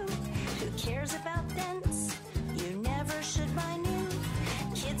too, who cares about dents? You never should buy new.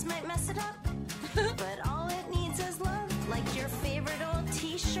 Kids might mess it up, but all it needs is love, like your favorite old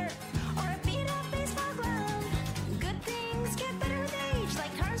t-shirt or a beat-up baseball glove. Good things get better with age,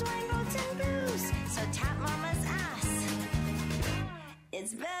 like cars, wine, boats, and booze. So tap mama's ass.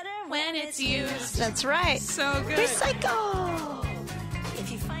 It's better when it's used. That's right. So good. Recycle.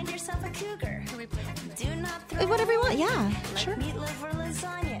 If you find yourself a cougar, do not throw Whatever you want. Yeah, like sure. meatloaf or lasagna.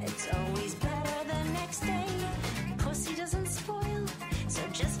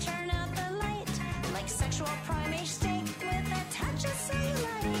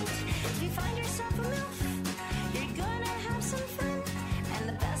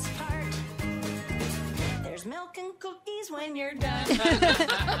 milk and cookies when you're done.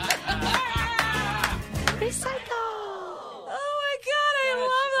 Recycle. Oh my God, I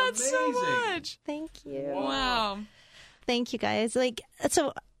love that so amazing. much. Thank you. Wow. Thank you, guys. Like,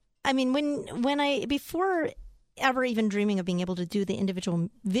 so, I mean, before ever even dreaming of being able to do the individual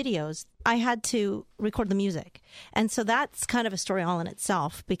videos, I had to record the music. And so that's kind of a story all in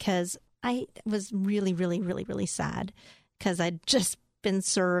itself, because I was really, really, really, really sad because I'd just been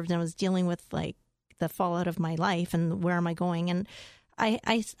served and I was dealing with like the fallout of my life and where am I going? And I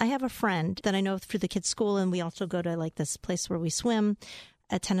have a friend that I know through the kids' school, and we also go to like this place where we swim,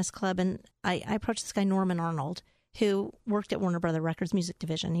 a tennis club. And I approached this guy, Norman Arnold, who worked at Warner Brother Records music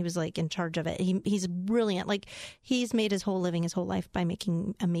division. He was like in charge of it. He's brilliant. Like, he's made his whole living, his whole life by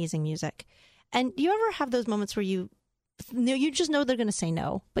making amazing music. And do you ever have those moments where you just know they're going to say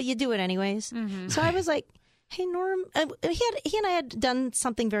no, but you do it anyways? Mm-hmm. So I was like, hey, Norm, he and I had done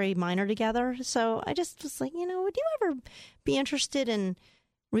something very minor together. So I just was like, would you ever be interested in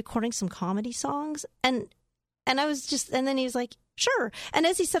recording some comedy songs? And I was just, and then he was like, sure. And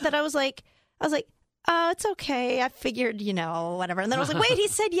as he said that, I was like, oh, it's okay. I figured, whatever. And then I was like, wait, he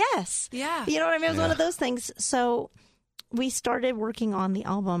said yes. Yeah. You know what I mean? It was one of those things. So we started working on the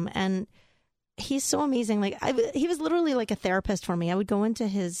album, and he's so amazing. Like, he was literally like a therapist for me. I would go into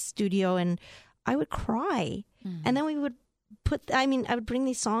his studio and I would cry. Mm-hmm. And then we would I would bring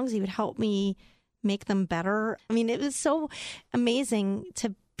these songs. He would help me make them better. I mean, it was so amazing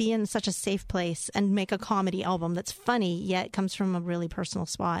to be in such a safe place and make a comedy album that's funny, yet comes from a really personal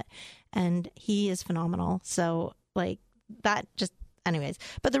spot. And he is phenomenal. So like that just, anyways,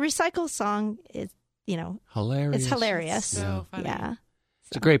 but the Recycle song is, hilarious. It's hilarious. So funny. Yeah.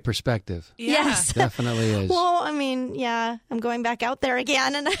 It's a great perspective. Yeah. Yes. Definitely is. Well, I mean, yeah, I'm going back out there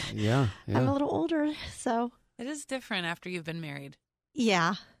again, and yeah. I'm a little older, so. It is different after you've been married.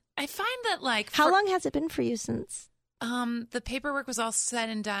 Yeah. I find that like... How long has it been for you since? The paperwork was all said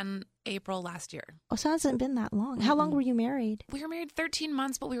and done April last year. Oh, so it hasn't been that long. Mm-hmm. How long were you married? We were married 13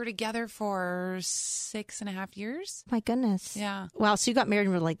 months, but we were together for 6.5 years. My goodness. Yeah. Wow, so you got married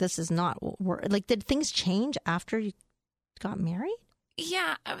and were like, this is not... Like, did things change after you got married?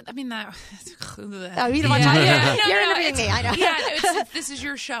 Yeah, I mean that. Oh, you don't want to talk. Yeah, You're interviewing me. I know. Yeah, this is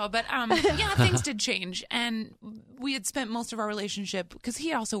your show, but yeah, things did change, and we had spent most of our relationship because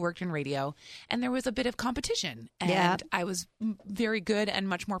he also worked in radio, and there was a bit of competition, and I was very good and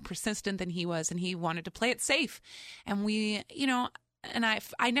much more persistent than he was, and he wanted to play it safe, and we, and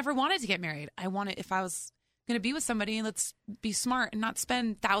I never wanted to get married. I wanted, if I was going to be with somebody, let's be smart and not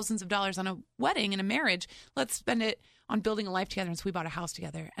spend thousands of dollars on a wedding and a marriage. Let's spend it on building a life together. And so we bought a house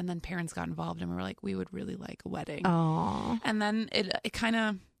together, and then parents got involved, and we were like, we would really like a wedding. Aww. And then it kind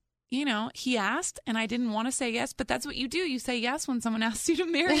of, he asked, and I didn't want to say yes, but that's what you do. You say yes when someone asks you to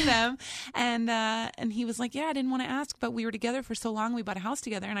marry them. And he was like, yeah, I didn't want to ask, but we were together for so long. We bought a house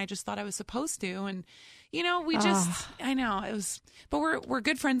together, and I just thought I was supposed to. And, we just, I know it was, but we're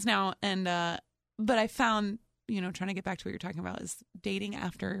good friends now. And, but I found, trying to get back to what you're talking about is dating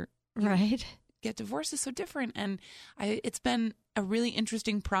after right. Get divorced is so different. And it's been a really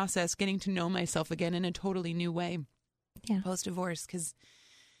interesting process getting to know myself again in a totally new way post-divorce. Because,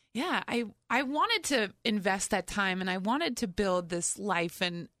 I wanted to invest that time, and I wanted to build this life,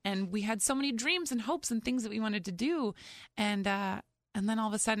 and we had so many dreams and hopes and things that we wanted to do. And then all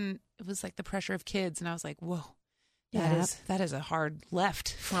of a sudden it was like the pressure of kids, and I was like, whoa. That is a hard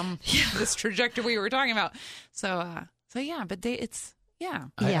left from this trajectory we were talking about. So yeah, but it's. Yeah.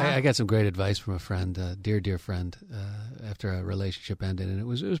 I got some great advice from a friend, a dear friend, after a relationship ended, and it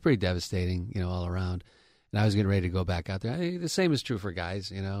was pretty devastating, all around. And I was getting ready to go back out there. The same is true for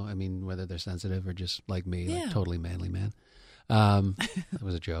guys, I mean, whether they're sensitive or just like me, like totally manly man. That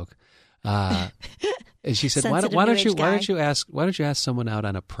was a joke. And she said, "Why don't you ask someone out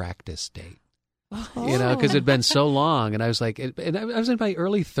on a practice date?" Because it'd been so long, and I was like, and I was in my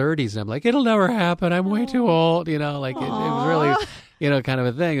early 30s, and I'm like, it'll never happen. I'm way too old, it was really, kind of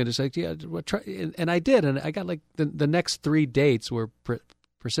a thing. And it's like, and I did, and I got like the next 3 dates were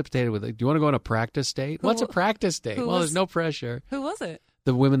precipitated with, like, do you want to go on a practice date? What's a practice date? There's no pressure. Who was it?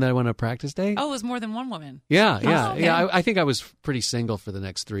 The women that I went on a practice date? Oh, it was more than one woman. Yeah. I think I was pretty single for the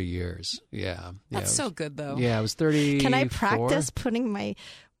next 3 years. Yeah. That's so good, though. Yeah, I was 30. Can I practice putting my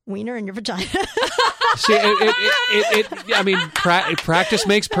wiener in your vagina? See, practice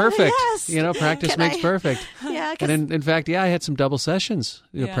makes perfect. Yes. Practice makes perfect. Yeah. And in fact, I had some double sessions.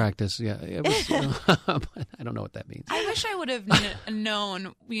 Practice. Yeah, it was. I don't know what that means. I wish I would have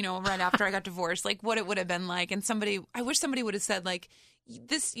known, right after I got divorced, like what it would have been like. And I wish somebody would have said, like,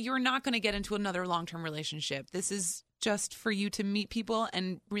 this, you're not going to get into another long-term relationship. This is just for you to meet people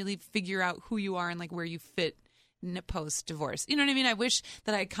and really figure out who you are and like where you fit post divorce. You know what I mean? I wish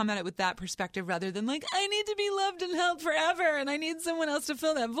that I had come at it with that perspective rather than like, I need to be loved and held forever and I need someone else to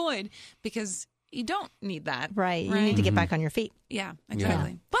fill that void, because you don't need that. Right. You need to get back on your feet. Yeah,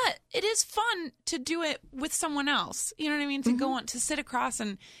 exactly. Yeah. But it is fun to do it with someone else. You know what I mean? To go on, to sit across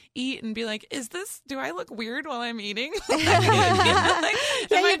and eat and be like, do I look weird while I'm eating? You've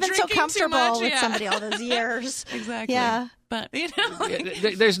been so comfortable with somebody all those years. Exactly. Yeah. But, you know,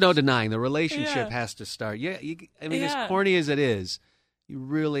 there's no denying the relationship has to start. Yeah. As corny as it is, you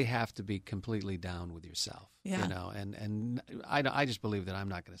really have to be completely down with yourself. Yeah. You know, and I just believe that I'm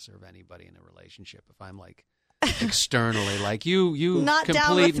not going to serve anybody in a relationship if I'm like externally like you not complete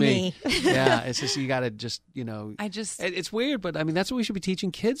down with me. Yeah, it's just you got to just, you know, it's weird, but I mean that's what we should be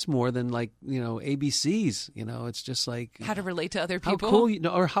teaching kids more than like, you know, ABCs. You know, it's just like how to relate to other people, how cool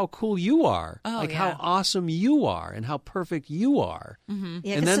or how cool you are, how awesome you are, and how perfect you are. Mm-hmm.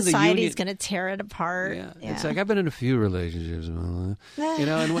 Yeah, and then society's going to tear it apart. Yeah. It's like I've been in a few relationships, you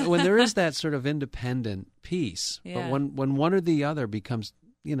know, and when there is that sort of independent piece, but when one or the other becomes,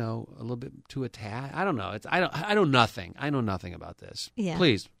 you know, a little bit too attached. I don't know. I know nothing. I know nothing about this. Yeah.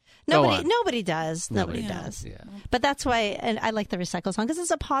 Please. Nobody does. Nobody does. Yeah. But that's why, and I like the Recycle song because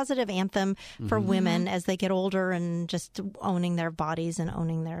it's a positive anthem for women as they get older and just owning their bodies and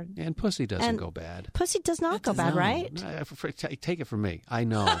owning their. And pussy doesn't go bad. Pussy does not go bad, right? Take it from me. I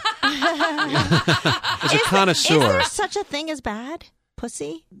know. As a connoisseur. Is there such a thing as bad?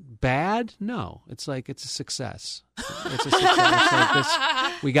 Pussy? Bad? No. It's like it's a success. It's a success. It's like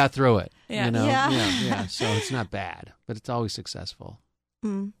this, we got through it. Yeah. You know? Yeah. So it's not bad, but it's always successful.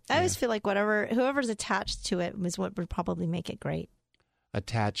 I always feel like whoever's attached to it is what would probably make it great.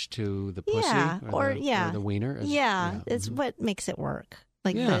 Attached to the pussy? Or the wiener? It's what makes it work.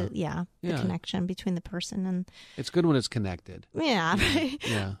 Like the connection between the person and. It's good when it's connected. Yeah.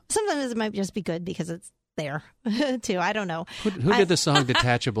 Yeah. Sometimes it might just be good because it's there too. I don't know. Who did the song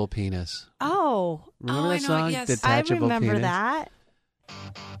 "Detachable Penis"? Oh, remember that song? Yes. Detachable I remember Penis? that.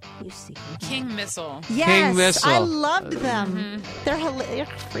 You see, King Missile. Yes, King Missile. I loved them. They're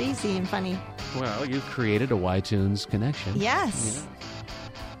crazy and funny. Well, you created a Y-Tunes connection. Yes. Yeah.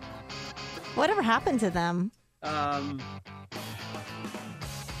 Whatever happened to them? I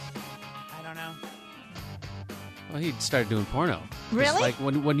don't know. Well, he started doing porno. Really? It's like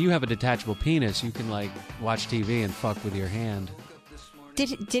when you have a detachable penis, you can like watch TV and fuck with your hand.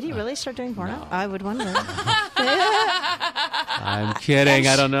 Did he really start doing porno? No. I would wonder. I'm kidding.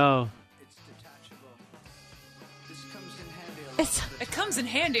 I don't know. It comes in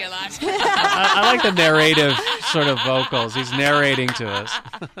handy a lot. I like the narrative sort of vocals. He's narrating to us.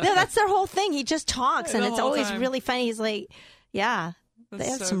 No, that's their whole thing. He just talks, and it's always really funny. He's like, they have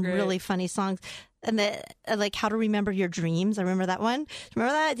some really funny songs. And like How to Remember Your Dreams. I remember that one.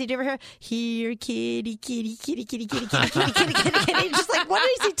 Remember that? Did you ever hear Here, kitty, kitty, kitty, kitty, kitty, kitty, kitty, kitty, kitty, kitty? Just like, what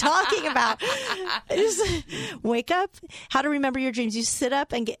is he talking about? Just wake up. How to Remember Your Dreams. You sit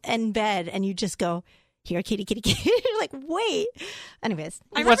up and get in bed and you just go, Here, kitty, kitty, kitty. You're like, wait. Anyways.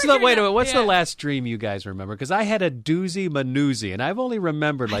 What's the last dream you guys remember? Because I had a doozy manoozy, and I've only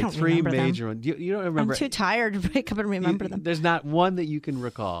rembered like three major ones. You don't remember? I'm too tired to wake up and remember them. There's not one that you can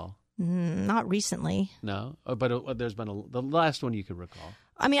recall. Not recently. No, but there's been the last one you could recall.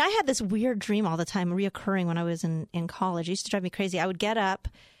 I mean, I had this weird dream all the time, reoccurring when I was in college. It used to drive me crazy. I would get up,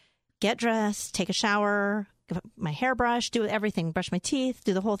 get dressed, take a shower, get my hair brushed, do everything, brush my teeth,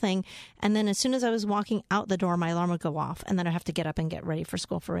 do the whole thing. And then as soon as I was walking out the door, my alarm would go off. And then I'd have to get up and get ready for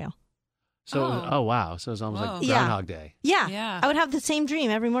school for real. So, wow. So it's almost like Groundhog Day. Yeah. I would have the same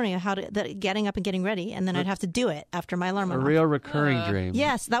dream every morning of getting up and getting ready, and then I'd have to do it after my alarm went off. A real recurring dream.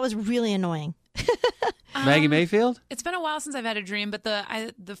 Yes, that was really annoying. Maggie Mayfield? It's been a while since I've had a dream, but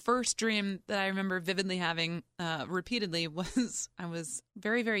the first dream that I remember vividly having repeatedly was I was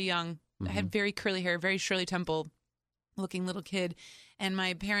very, very young. Mm-hmm. I had very curly hair, very Shirley Temple-looking little kid. And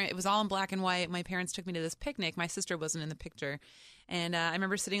it was all in black and white. My parents took me to this picnic. My sister wasn't in the picture. And I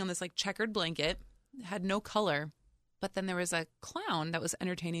remember sitting on this like checkered blanket, had no color. But then there was a clown that was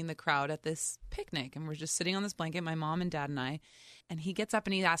entertaining the crowd at this picnic. And we're just sitting on this blanket, my mom and dad and I. And he gets up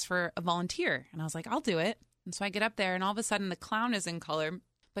and he asks for a volunteer. And I was like, I'll do it. And so I get up there and all of a sudden the clown is in color.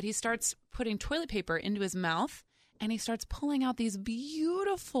 But he starts putting toilet paper into his mouth. And he starts pulling out these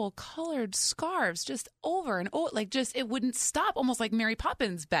beautiful colored scarves just over and over. Like just, it wouldn't stop, almost like Mary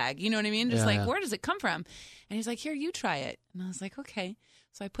Poppins bag. You know what I mean? Just like, where does it come from? And he's like, here, you try it. And I was like, okay.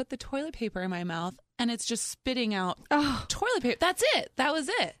 So I put the toilet paper in my mouth and it's just spitting out toilet paper. That's it. That was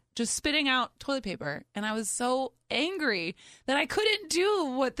it. Just spitting out toilet paper. And I was so angry that I couldn't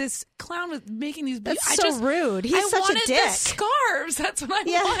do what this clown was making these. That's so rude. He's such a dick. I wanted the scarves. That's what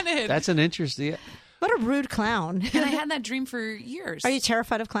I wanted. That's an interesting. What a rude clown. And I had that dream for years. Are you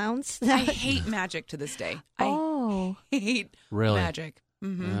terrified of clowns? I hate magic to this day. I hate magic.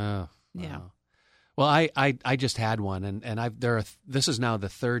 Mm-hmm. Oh, yeah. Wow. Well, I just had one, and this is now the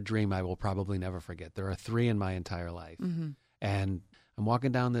third dream I will probably never forget. There are 3 in my entire life, and I'm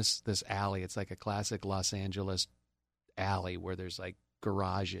walking down this alley. It's like a classic Los Angeles alley where there's like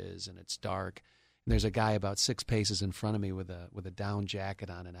garages and it's dark. And there's a guy about 6 paces in front of me with a down jacket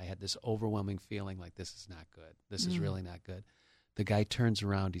on, and I had this overwhelming feeling like this is not good. This is really not good. The guy turns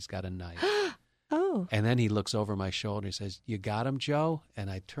around. He's got a knife. Oh. And then he looks over my shoulder and he says, "You got him, Joe?" And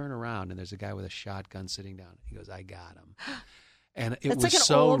I turn around and there's a guy with a shotgun sitting down. He goes, "I got him." And it was like an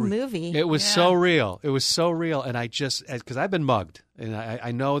so old movie. It was so real. It was so real. And I just, because I've been mugged, and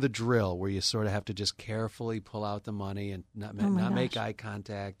I know the drill where you sort of have to just carefully pull out the money and not make eye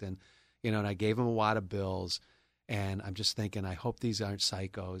contact. And, and I gave him a wad of bills. And I'm just thinking, I hope these aren't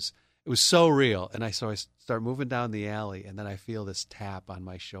psychos. It was so real. And I start moving down the alley, and then I feel this tap on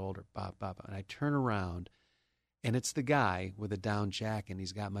my shoulder, bop, bop. And I turn around, and it's the guy with a down jacket, and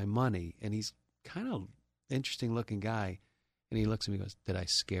he's got my money. And he's kind of interesting looking guy. And he looks at me and goes, "Did I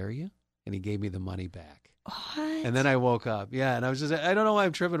scare you?" And he gave me the money back. What? And then I woke up. Yeah, and I was just, I don't know why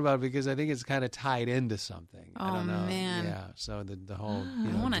I'm tripping about it, because I think it's kind of tied into something. I don't know. Man. Yeah, so the whole,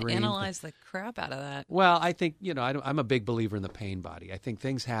 I want to dream analyze the crap out of that. Well, I think, I'm a big believer in the pain body. I think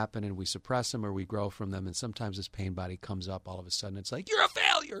things happen and we suppress them or we grow from them, and sometimes this pain body comes up all of a sudden. It's like, "You're a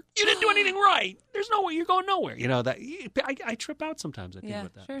failure. You didn't do anything right. There's no way. You're going nowhere." I trip out sometimes, I think,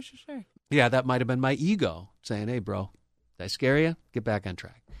 with that. Sure. Yeah, that might have been my ego saying, "Hey, bro, did I scare you? Get back on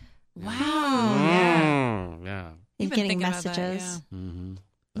track." Wow. Yeah. You're Even getting thinking about messages. that, Mm-hmm.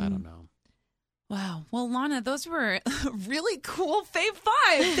 I don't know. Wow. Well, Lana, those were really cool Fave 5.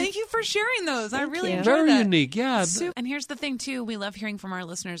 Thank you for sharing those. I really enjoyed Very that. unique, yeah. And here's the thing, too. We love hearing from our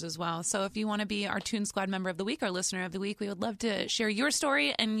listeners as well. So if you want to be our Toon Squad member of the week, our listener of the week, we would love to share your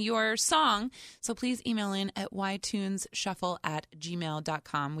story and your song. So please email in at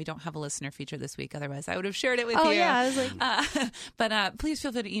ytuneshuffle@gmail.com. We don't have a listener feature this week. Otherwise, I would have shared it with you. Oh, yeah. I was like... But please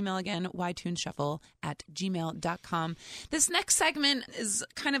feel free to email again, ytuneshuffle@gmail.com. This next segment is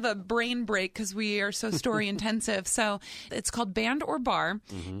kind of a brain break because we are so story intensive. So it's called Band or Bar.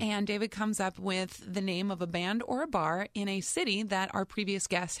 And David comes up with the name of a band or a bar in a city that our previous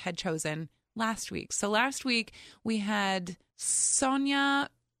guest had chosen last week. So last week we had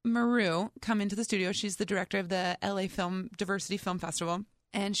Sonia Maru come into the studio. She's the director of the LA Diversity Film Festival.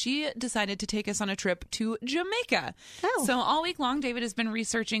 And she decided to take us on a trip to Jamaica. Oh. So all week long, David has been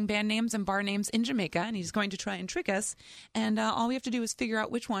researching band names and bar names in Jamaica, and he's going to try and trick us. And all we have to do is figure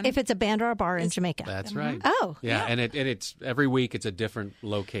out which one. If it's a band or a bar in Jamaica. That's right. Oh. Yeah, and it's every week it's a different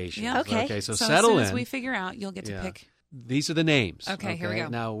location. Yeah. Okay. So so settle as soon in. as we figure out, you'll get to pick. These are the names. Okay, here we go.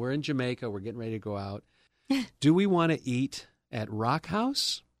 Now, we're in Jamaica. We're getting ready to go out. Do we want to eat at Rock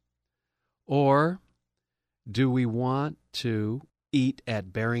House? Or do we want to eat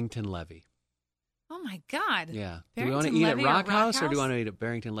at Barrington Levy? Oh, my God. Yeah. Barrington do we want to eat Levy at Rock House or do you want to eat at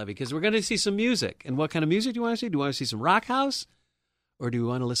Barrington Levy? Because we're going to see some music. And what kind of music do you want to see? Do you want to see some Rock House? Or do you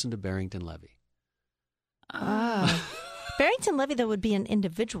want to listen to Barrington Levy? Barrington Levy, though, would be an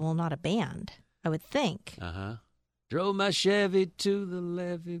individual, not a band, I would think. Uh-huh. Drove my Chevy to the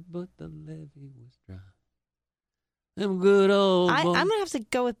levee, but the levee was dry. Them good old I'm boys. going to have to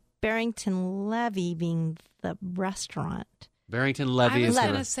go with Barrington Levy being the restaurant. Barrington Levy I was is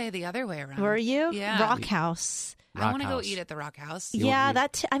going the to say the other way around. Were you? Yeah. Rock House. I want to go House. eat at the Rock House. Yeah,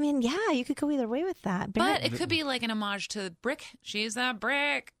 you could go either way with that. But it could be like an homage to Brick. She's a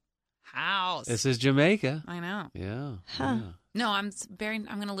brick house. This is Jamaica. I know. Yeah. Huh. Yeah. No, I'm going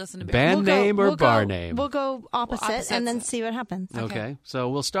to listen to Band name or bar name? We'll go opposite opposites. and then see what happens. Okay. So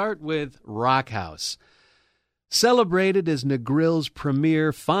we'll start with Rock House. Celebrated as Negrill's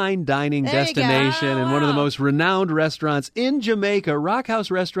premier fine dining There you go. destination and one of the Wow. most renowned restaurants in Jamaica, Rock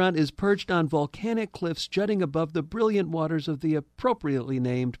House Restaurant is perched on volcanic cliffs jutting above the brilliant waters of the appropriately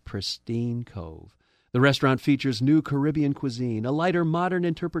named Pristine Cove. The restaurant features new Caribbean cuisine, a lighter modern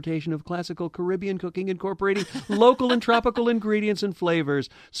interpretation of classical Caribbean cooking incorporating local and tropical ingredients and flavors,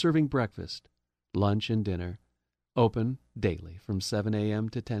 serving breakfast, lunch, and dinner. Open daily from 7 a.m.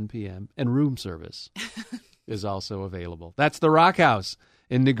 to 10 p.m. and room service is also available. That's the Rock House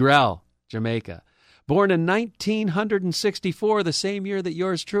in Negril, Jamaica. Born in 1964, the same year that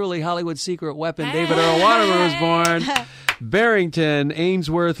yours truly, Hollywood's secret weapon, David Earl Waterman, was born. Barrington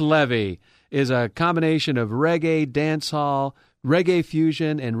Ainsworth Levy is a combination of reggae, dancehall, reggae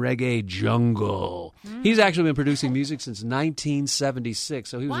fusion and reggae jungle. He's actually been producing music since 1976.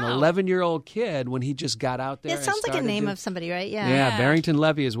 So he was an 11-year-old kid when he just got out there. It sounds like a name of somebody, right? Yeah. Yeah, Barrington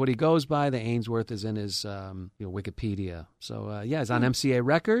Levy is what he goes by. The Ainsworth is in his Wikipedia. So, it's on MCA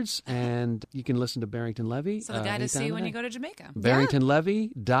Records, and you can listen to Barrington Levy. So the guy to see when you go to Jamaica.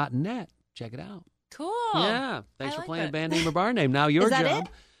 BarringtonLevy.net. Check it out. Cool. Yeah. Thanks for like playing that. Band name or bar name. Now your Is that job.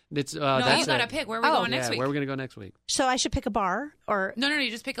 it? It's, No, that's you got to it. pick where we're going next week. Where we're going to go next week. So I should pick a bar or No, you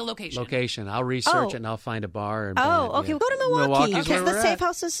just pick a location. Location. I'll research it and I'll find a bar. And okay. We'll go to Milwaukee Milwaukee's because where the we're Safe at.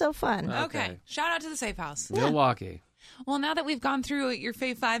 House is so fun. Okay. Shout out to the Safe House. Milwaukee. Well, now that we've gone through your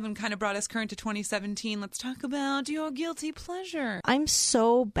Fave 5 and kind of brought us current to 2017, let's talk about your guilty pleasure. I'm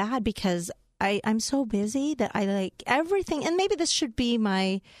so bad because I'm so busy that I like everything. And maybe this should be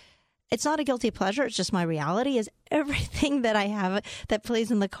it's not a guilty pleasure. It's just my reality is everything that I have that plays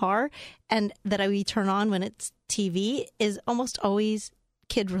in the car and that we turn on when it's TV is almost always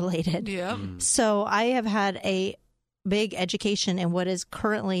kid related. Yeah. So I have had a big education in what is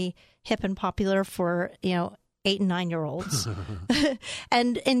currently hip and popular for, 8 and 9-year-olds.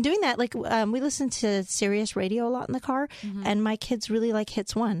 And in doing that, we listen to Sirius radio a lot in the car, and my kids really like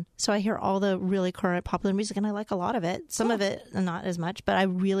Hits 1. So I hear all the really current popular music, and I like a lot of it. Some of it not as much, but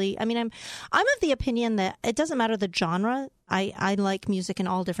I'm of the opinion that it doesn't matter the genre. I like music in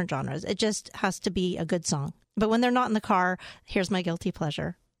all different genres. It just has to be a good song. But when they're not in the car, here's my guilty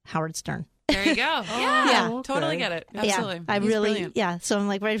pleasure, Howard Stern. There you go. Totally get it. Absolutely. Yeah, He's brilliant. So I'm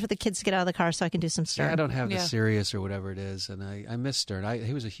ready for the kids to get out of the car so I can do some Stern. Yeah, I don't have the Sirius or whatever it is, and I miss Stern.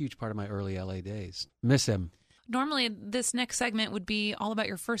 He was a huge part of my early LA days. Miss him. Normally, this next segment would be all about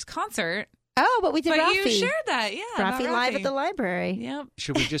your first concert. Oh, but we did But Rafi. you shared that, Rafi about live at the library. Yep.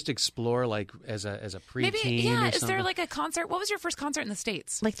 Should we just explore as a preteen Maybe, or is something? there a concert? What was your first concert in the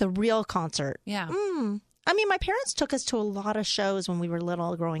States? Like the real concert. Yeah. My parents took us to a lot of shows when we were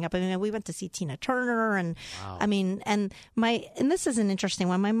little growing up. We went to see Tina Turner and and this is an interesting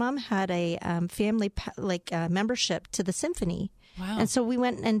one. My mom had a family membership to the symphony. Wow. And so we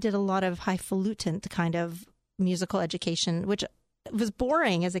went and did a lot of highfalutin kind of musical education, which was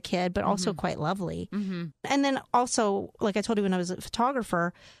boring as a kid, but also quite lovely. Mm-hmm. And then also, like I told you, when I was a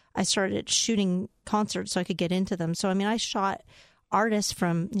photographer, I started shooting concerts so I could get into them. So, I shot artists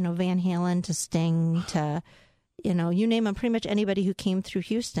from, Van Halen to Sting to, you name them, pretty much anybody who came through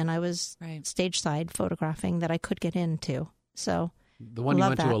Houston. I was stage side photographing that I could get into. So the one you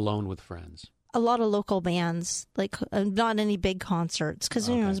went to alone with friends. A lot of local bands, not any big concerts because,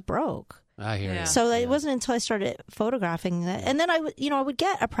 I was broke. I hear you. So it wasn't until I started photographing that. And then I would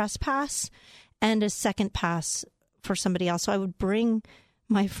get a press pass and a second pass for somebody else. So I would bring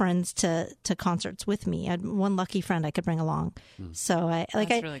my friends to concerts with me. I had one lucky friend I could bring along. So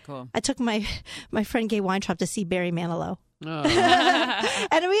That's really cool. I took my friend Gay Weintraub to see Barry Manilow. Oh.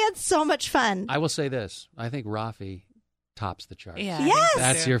 And we had so much fun. I will say this. I think Rafi tops the charts. Yeah. Yes.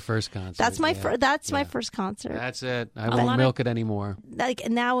 That's your first concert. That's my my first concert. That's it. I won't milk it anymore.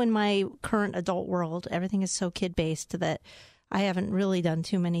 Now in my current adult world, everything is so kid based that I haven't really done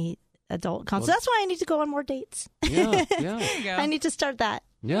too many adult concerts. That's why I need to go on more dates. Yeah. There you go. I need to start that.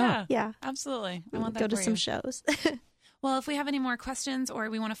 Yeah. Absolutely. I want that go to for some you. shows. Well, if we have any more questions or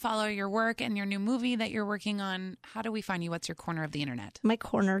we want to follow your work and your new movie that you're working on, how do we find you? What's your corner of the internet? My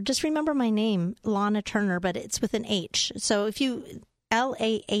corner. Just remember my name, Lana Turner, but it's with an H. So if you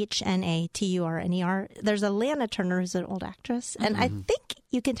LAHNATURNER, there's a Lana Turner who's an old actress, and I think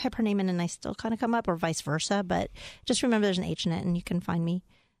you can type her name in and I still kind of come up, or vice versa. But just remember there's an H in it, and you can find me,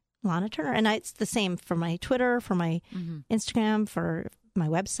 Lana Turner. And it's the same for my Twitter, for my Instagram, for my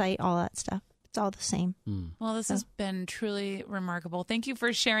website, all that stuff. It's all the same. Well, this has been truly remarkable. Thank you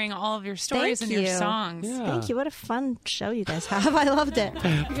for sharing all of your stories and your songs. Yeah. Thank you. What a fun show you guys have. I loved it.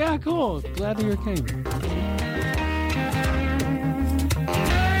 Yeah, cool. Glad that you came.